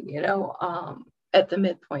thing, at the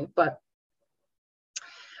midpoint. But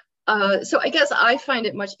so I guess I find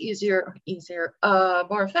it much easier,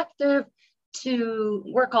 more effective to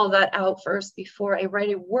work all that out first before I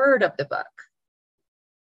write a word of the book.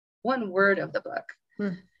 One word of the book.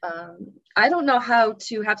 I don't know how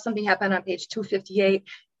to have something happen on page 258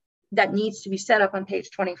 that needs to be set up on page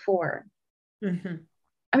 24. Mm-hmm.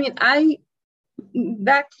 I mean,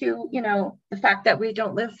 back to, the fact that we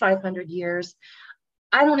don't live 500 years.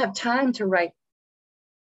 I don't have time to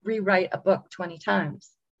rewrite a book 20 times,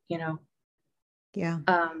 Yeah.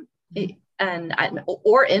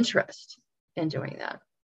 Or interest in doing that.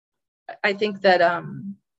 I think that,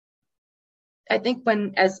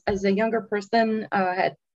 when, as a younger person,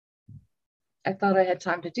 I thought I had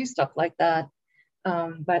time to do stuff like that.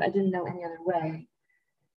 But I didn't know any other way.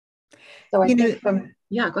 So I think go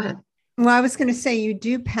ahead. Well, I was going to say, you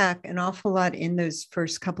do pack an awful lot in those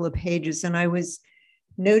first couple of pages. And I was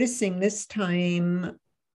noticing this time,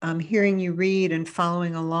 hearing you read and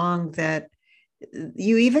following along, that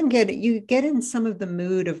you even get in some of the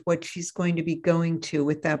mood of what she's going to be going to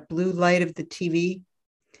with that blue light of the TV.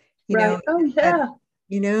 Right. Oh yeah.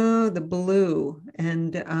 The blue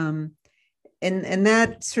and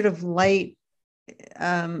that sort of light.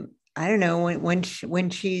 I don't know, when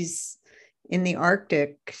she's in the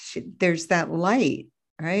Arctic, there's that light,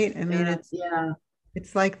 right? I mean,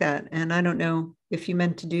 It's like that. And I don't know if you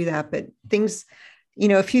meant to do that, but things,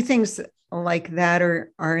 a few things like that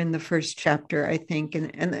are in the first chapter, I think,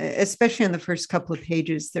 and especially in the first couple of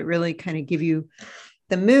pages that really kind of give you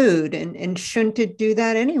the mood. And shouldn't it do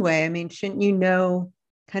that anyway? I mean, shouldn't you know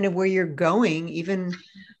kind of where you're going, even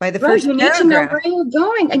by the Right. first You need to know paragraph? where you're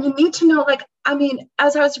going. And you need to know, like, I mean,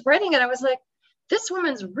 as I was writing it, I was like, this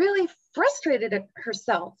woman's really frustrated at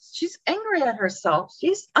herself. She's angry at herself.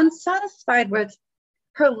 She's unsatisfied with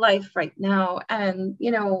her life right now. And,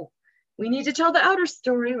 we need to tell the outer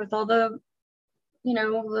story with all the,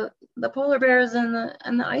 the polar bears and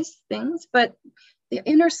the ice things, but the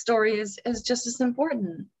inner story is just as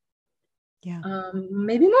important. Yeah.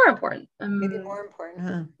 Maybe more important. Maybe more important,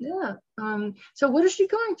 huh? Yeah. So what is she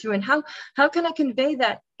going through, and how can I convey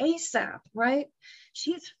that ASAP? Right?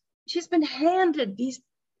 She's been handed these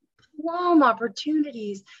plum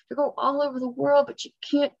opportunities to go all over the world, but she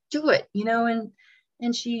can't do it.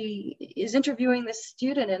 And she is interviewing this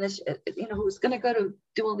student, and is who's going to go to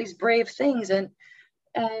do all these brave things, and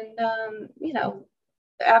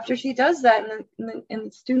after she does that, and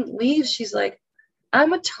the student leaves, she's like,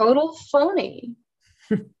 I'm a total phony.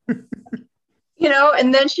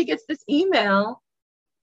 And then she gets this email,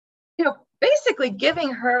 basically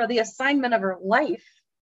giving her the assignment of her life.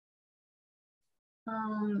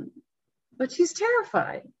 But she's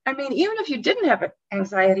terrified. I mean, even if you didn't have an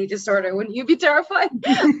anxiety disorder, wouldn't you be terrified?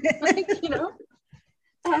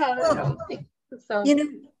 So.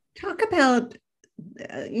 Talk about,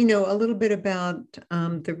 a little bit about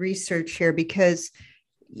the research here, because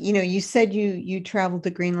you said you traveled to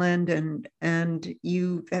Greenland and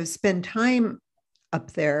you have spent time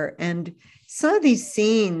up there, and some of these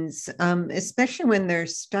scenes, especially when they're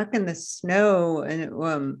stuck in the snow,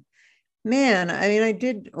 and man, I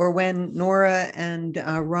mean, or when Nora and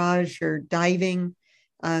Raj are diving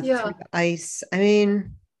through the ice. I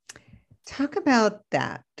mean, talk about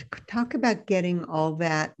that. Talk about getting all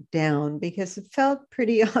that down, because it felt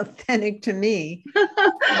pretty authentic to me.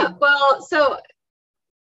 Well, so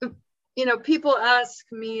people ask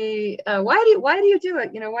me, why do you do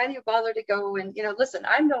it? Why do you bother to go? And listen,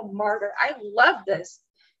 I'm no martyr. I love this.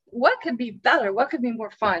 What could be better? What could be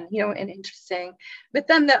more fun? And interesting. But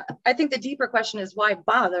then I think the deeper question is, why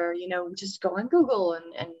bother? Just go on Google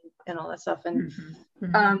and all that stuff. And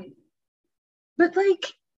but like,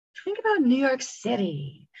 think about New York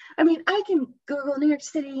City. I mean, I can Google New York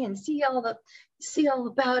City and see all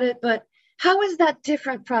about it, but how is that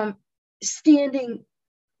different from standing,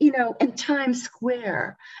 in Times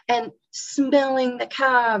Square and smelling the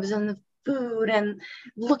cabs and the food and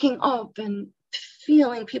looking up and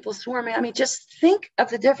feeling people swarming? I mean, just think of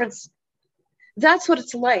the difference. That's what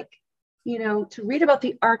it's like, to read about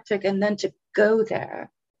the Arctic and then to go there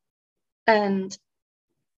and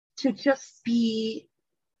to just be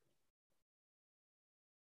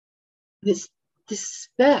this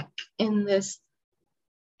speck in this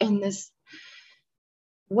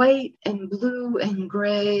white and blue and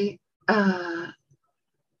gray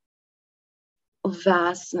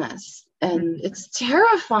vastness. And it's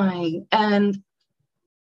terrifying and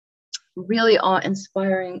really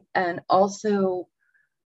awe-inspiring. And also,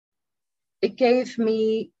 it gave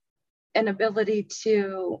me an ability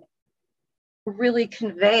to really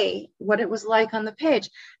convey what it was like on the page.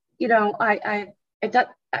 I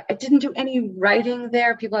didn't do any writing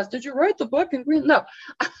there. People asked, did you write the book in Greenland? No.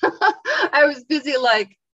 I was busy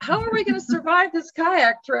like, how are we going to survive this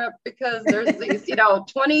kayak trip? Because there's these,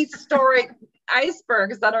 20-story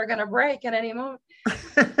icebergs that are going to break at any moment.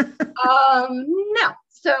 No.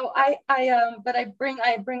 So but I bring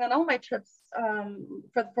on all my trips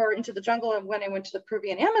for Into the Jungle. And when I went to the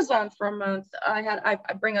Peruvian Amazon for a month, I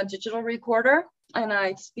bring a digital recorder and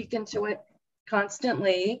I speak into it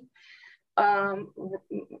constantly.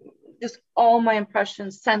 Just all my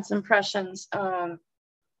impressions, sense impressions, and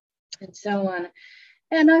so on.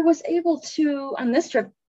 And I was able to, on this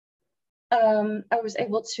trip,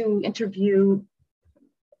 interview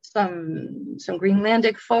some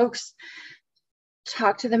Greenlandic folks,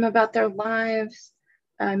 talk to them about their lives.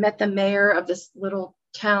 I met the mayor of this little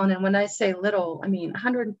town. And when I say little, I mean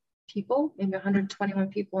 100 people, maybe 121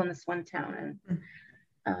 people in this one town.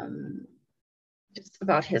 And just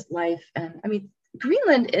about his life. And I mean,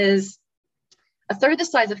 Greenland is a third the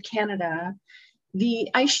size of Canada. The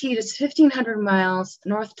ice sheet is 1,500 miles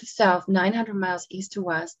north to south, 900 miles east to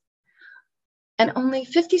west, and only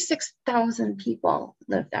 56,000 people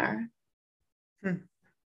live there. So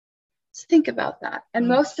think about that. And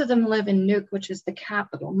most of them live in Nuuk, which is the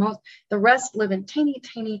capital. The rest live in tiny,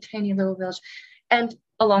 tiny, tiny little village and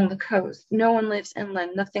along the coast. No one lives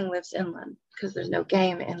inland. Nothing lives inland. because there's no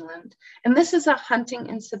game inland. And this is a hunting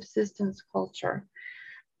and subsistence culture.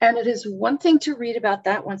 And it is one thing to read about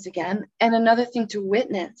that once again, and another thing to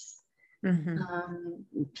witness.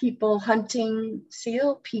 People hunting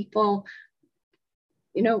seal, people,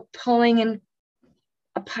 pulling in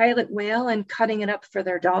a pilot whale and cutting it up for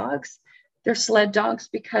their dogs, their sled dogs,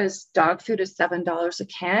 because dog food is $7 a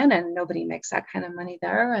can and nobody makes that kind of money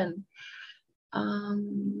there. And,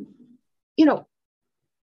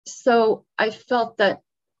 so I felt that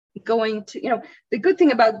going to, the good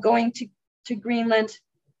thing about going to Greenland,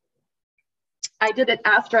 I did it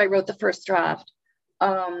after I wrote the first draft.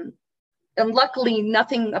 And luckily,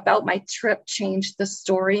 nothing about my trip changed the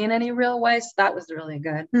story in any real way. So that was really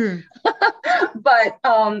good. But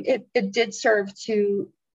it did serve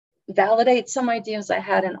to validate some ideas I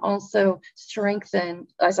had, and also strengthen,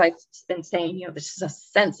 as I've been saying, this is a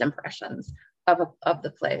sense impressions of the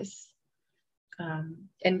place.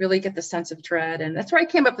 And really get the sense of dread. And that's where I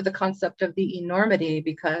came up with the concept of the enormity,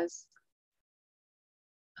 because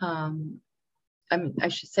I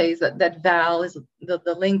should say that Val is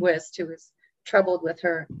the linguist who is troubled with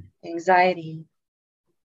her anxiety,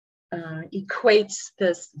 equates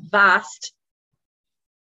this vast,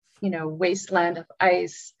 wasteland of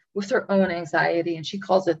ice with her own anxiety, and she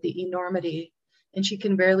calls it the enormity, and she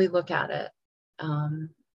can barely look at it. Go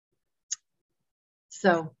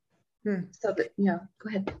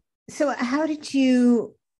ahead. So how did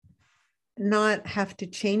you not have to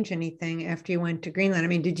change anything after you went to Greenland? I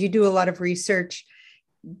mean, did you do a lot of research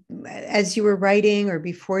as you were writing, or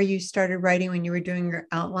before you started writing when you were doing your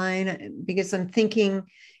outline? Because I'm thinking,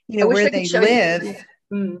 where they live,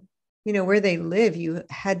 where they live, you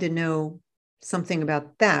had to know something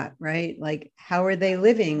about that, right? Like, how are they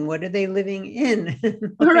living? What are they living in?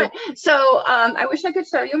 All right. So I wish I could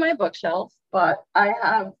show you my bookshelf, but I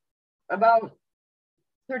have about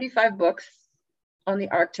 35 books on the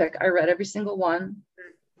Arctic. I read every single one.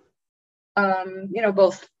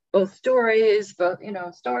 Both stories,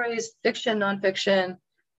 stories, fiction, nonfiction,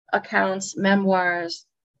 accounts, memoirs.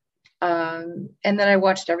 And then I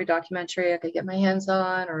watched every documentary I could get my hands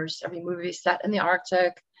on, or every movie set in the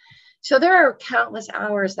Arctic. So there are countless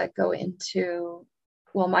hours that go into,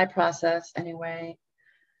 my process anyway.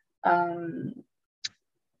 And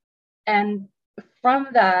from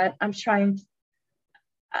that,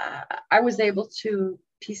 I was able to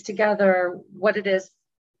piece together what it is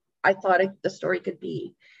I thought the story could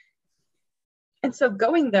be. And so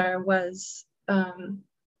going there was, in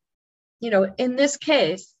this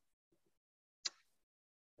case,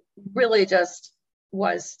 really just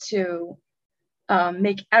was to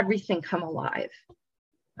make everything come alive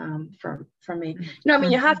for me.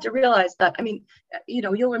 You have to realize that,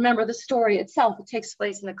 you'll remember the story itself. It takes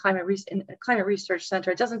place in a climate research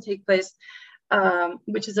center. It doesn't take place,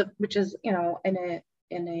 which is on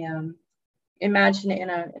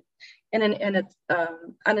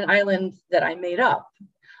an island that I made up.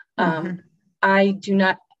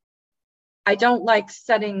 I don't like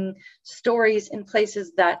setting stories in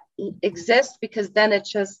places that exist, because then it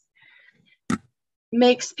just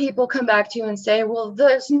makes people come back to you and say, well,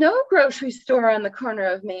 there's no grocery store on the corner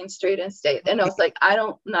of Main Street and State. And I was like,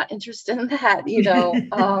 not interested in that,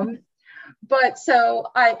 But so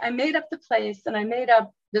I made up the place, and I made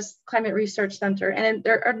up this climate research center, and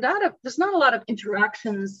there's not a lot of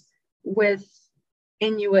interactions with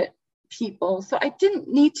Inuit people. So I didn't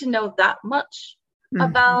need to know that much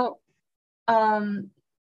about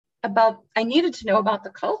I needed to know about the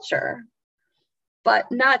culture,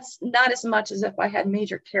 but not as much as if I had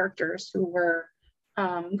major characters who were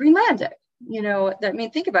Greenlandic.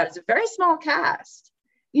 Think about it. It's a very small cast.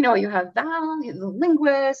 You have Val, the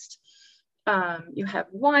linguist. You have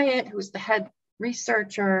Wyatt, who's the head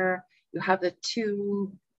researcher. You have the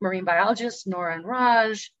two marine biologists, Nora and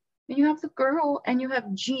Raj. And you have the girl, and you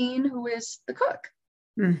have Jean, who is the cook.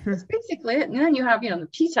 That's basically it. And then you have, the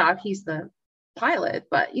Peacock, he's the pilot,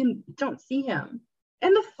 but you don't see him.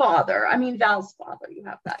 And the father, Val's father, you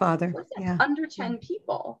have that. Father, yeah. Under 10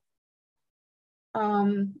 people.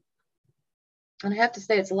 And I have to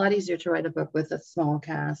say, it's a lot easier to write a book with a small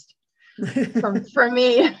cast. For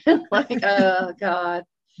me, like, oh God.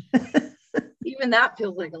 Even that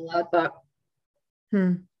feels like a lot, but.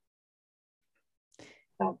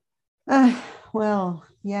 Well,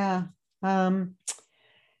 yeah.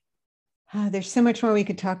 There's so much more we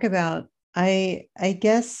could talk about. I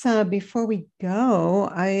guess before we go,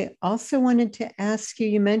 I also wanted to ask you,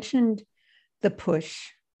 you mentioned The Push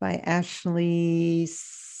by Ashley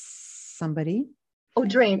somebody.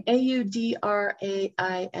 Audrain, Audrain,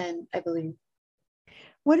 I believe.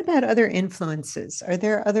 What about other influences? Are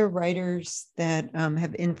there other writers that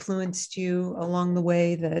have influenced you along the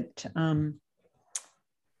way that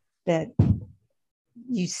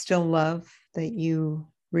you still love, that you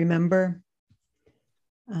remember?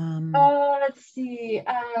 Let's see.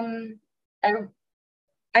 I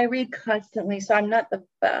I read constantly, so I'm not the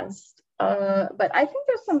best. But I think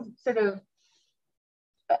there's some sort of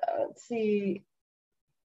let's see.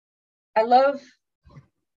 I love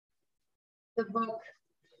the book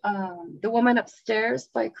 "The Woman Upstairs"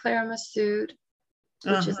 by Claire Massoud,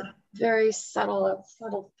 which is a very subtle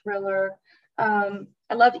thriller. I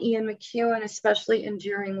love Ian McEwan, especially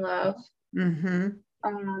Enduring Love. Mm-hmm.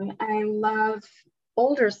 I love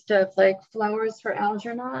older stuff like Flowers for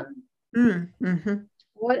Algernon. Mm-hmm.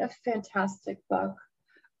 What a fantastic book.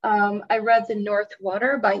 I read The North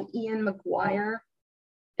Water by Ian McGuire.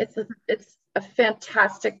 It's a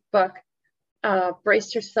fantastic book.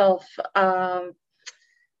 Brace yourself.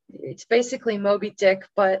 It's basically Moby Dick,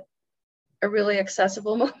 but a really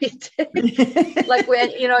accessible Moby Dick. Like when,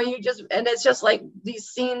 it's just like these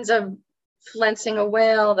scenes of flensing a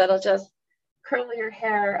whale that'll just curl your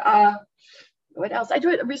hair. What else?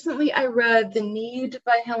 Recently I read The Need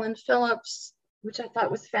by Helen Phillips, which I thought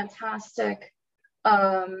was fantastic.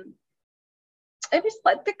 I just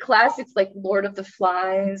like the classics like Lord of the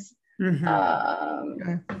Flies.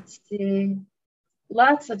 Let's see.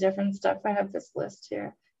 Lots of different stuff. I have this list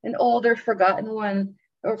here. An older forgotten one,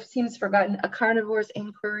 or seems forgotten, A Carnivore's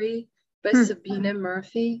Inquiry by Sabina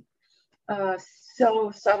Murphy.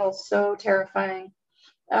 So subtle, so terrifying.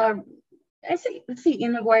 Let's see,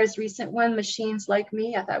 Ian McGuire's recent one, Machines Like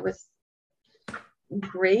Me, I thought was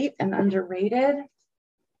great and underrated.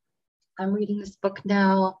 I'm reading this book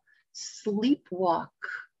now, Sleepwalk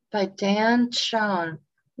by Dan Chaon.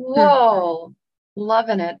 Whoa,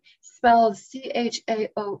 loving it. Spelled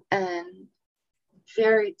Chaon.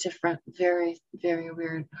 Very different, very, very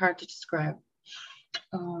weird, hard to describe.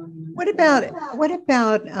 What about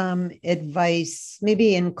advice?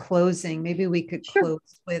 Maybe in closing, maybe we could close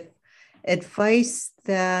with advice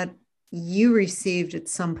that you received at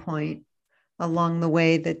some point along the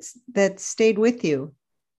way that stayed with you,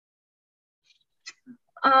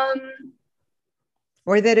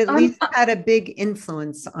 or that at least had a big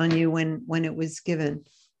influence on you when it was given.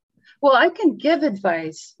 Well, I can give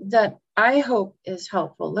advice that I hope is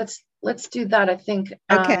helpful. Let's do that. I think.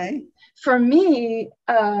 Okay. For me,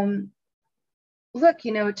 look,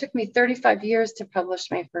 it took me 35 years to publish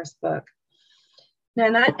my first book.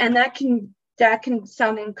 And that can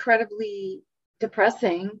sound incredibly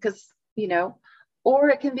depressing because, or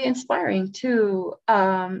it can be inspiring too.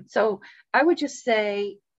 So I would just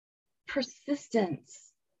say persistence.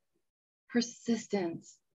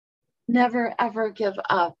 Never, ever give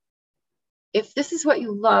up. If this is what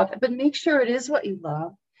you love, but make sure it is what you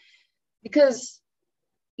love, because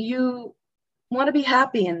you want to be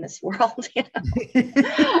happy in this world,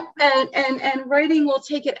 and writing will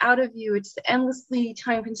take it out of you. It's endlessly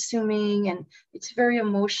time consuming and it's very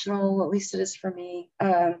emotional, at least it is for me.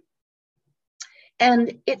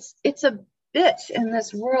 And it's a bitch in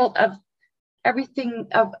this world of everything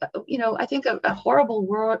of, I think a horrible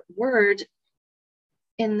word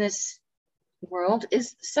in this world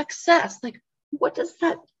is success. Like, what does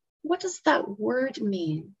that word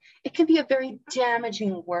mean? It can be a very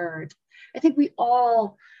damaging word. I think we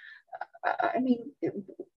all,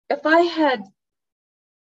 if I had,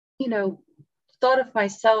 thought of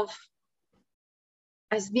myself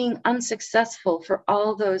as being unsuccessful for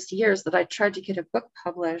all those years that I tried to get a book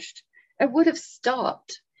published, I would have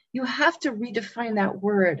stopped. You have to redefine that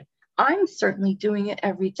word. I'm certainly doing it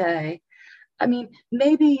every day.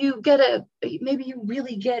 Maybe you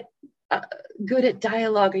really get good at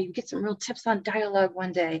dialogue, or you get some real tips on dialogue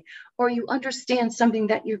one day, or you understand something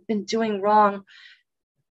that you've been doing wrong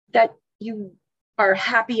that you are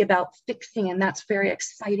happy about fixing, and that's very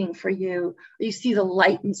exciting for you, or you see the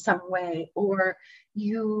light in some way, or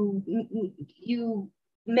you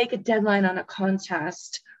make a deadline on a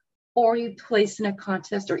contest, or you place in a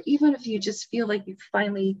contest, or even if you just feel like you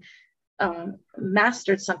finally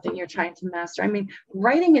mastered something you're trying to master.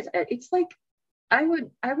 Writing it's like, I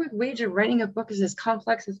would wager writing a book is as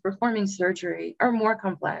complex as performing surgery, or more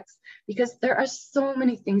complex, because there are so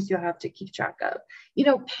many things you have to keep track of,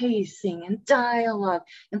 pacing and dialogue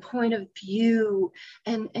and point of view,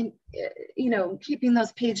 and keeping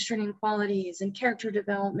those page turning qualities and character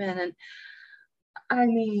development.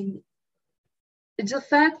 And the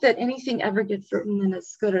fact that anything ever gets written and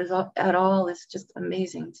it's good at all is just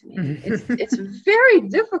amazing to me. It's very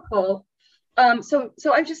difficult. So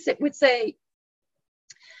I just would say,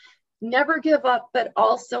 never give up, but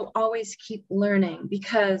also always keep learning,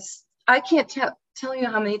 because I can't tell you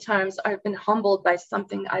how many times I've been humbled by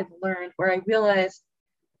something I've learned where I realized,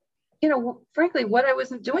 frankly, what I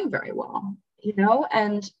wasn't doing very well,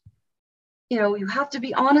 and, you have to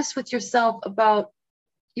be honest with yourself about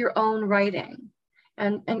your own writing,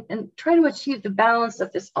 and try to achieve the balance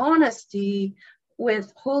of this honesty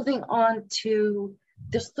with holding on to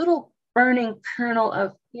this little burning kernel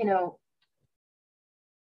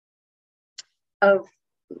of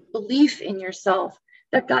belief in yourself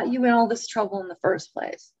that got you in all this trouble in the first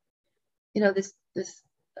place. This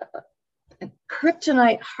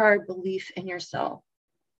kryptonite hard belief in yourself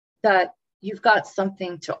that you've got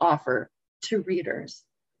something to offer to readers.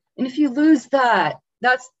 And if you lose that,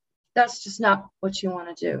 that's just not what you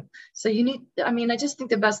want to do. So I just think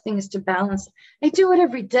the best thing is to balance. I do it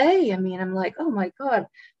every day. I'm like, oh my God,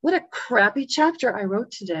 what a crappy chapter I wrote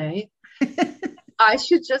today. I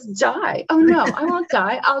should just die. Oh no, I won't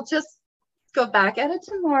die. I'll just go back at it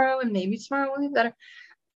tomorrow, and maybe tomorrow will be better.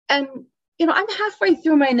 And, I'm halfway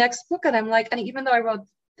through my next book, and I'm like, and even though I wrote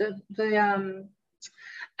the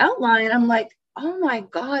outline, I'm like, oh my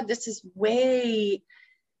God, this is way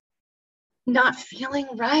not feeling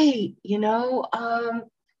right. I'm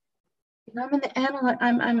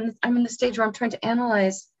in the stage where I'm trying to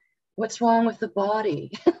analyze what's wrong with the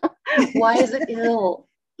body. Why is it ill?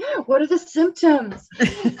 What are the symptoms?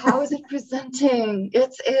 How is it presenting?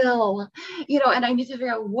 It's ill, and I need to figure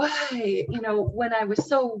out why, when I was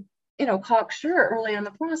so, cocksure early in the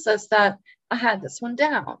process that I had this one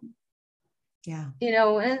down. Yeah.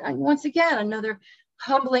 And once again, another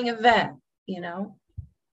humbling event,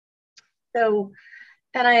 So,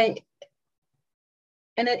 and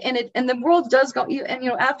the world does go,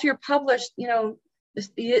 after you're published, this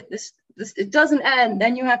it doesn't end.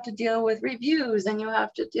 Then you have to deal with reviews, and you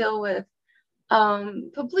have to deal with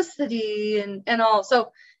publicity and all.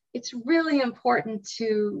 So it's really important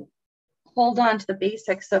to hold on to the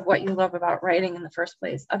basics of what you love about writing in the first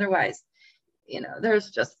place. Otherwise, there's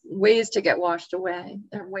just ways to get washed away.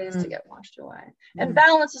 There are ways to get washed away. And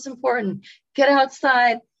balance is important. Get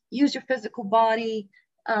outside, use your physical body,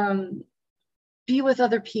 be with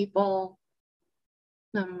other people,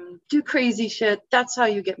 do crazy shit. That's how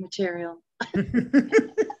you get material. Go to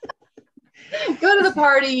the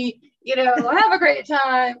party, have a great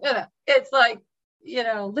time. It's like,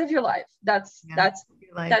 live your life. That's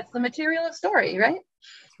the material story, right?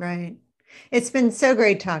 Right. It's been so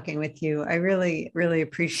great talking with you. I really, really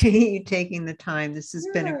appreciate you taking the time. This has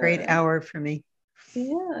been a great hour for me.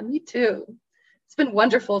 Yeah, me too. It's been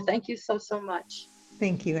wonderful. Thank you so much.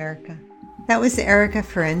 Thank you, Erica. That was Erica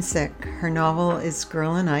Ferencik. Her novel is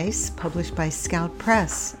Girl in Ice, published by Scout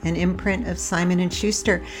Press, an imprint of Simon &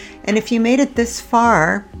 Schuster. And if you made it this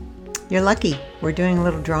far, you're lucky. We're doing a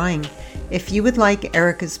little drawing. If you would like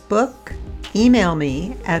Erica's book, email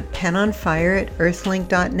me at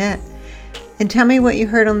penonfire@earthlink.net and tell me what you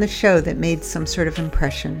heard on the show that made some sort of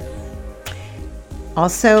impression.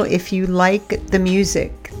 Also, if you like the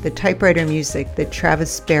music, the typewriter music that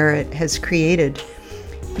Travis Barrett has created,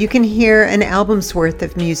 you can hear an album's worth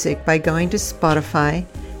of music by going to Spotify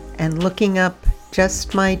and looking up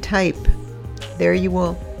Just My Type. There you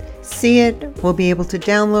will see it, we'll be able to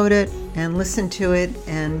download it and listen to it,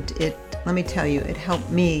 and let me tell you, it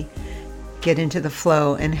helped me get into the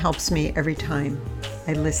flow and helps me every time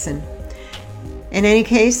I listen. In any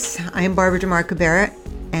case, I am Barbara DeMarco Barrett,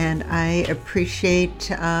 and I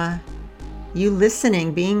appreciate you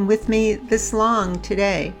listening, being with me this long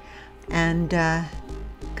today. And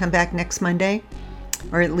come back next Monday,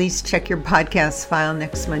 or at least check your podcast file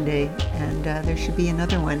next Monday, and there should be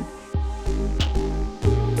another one.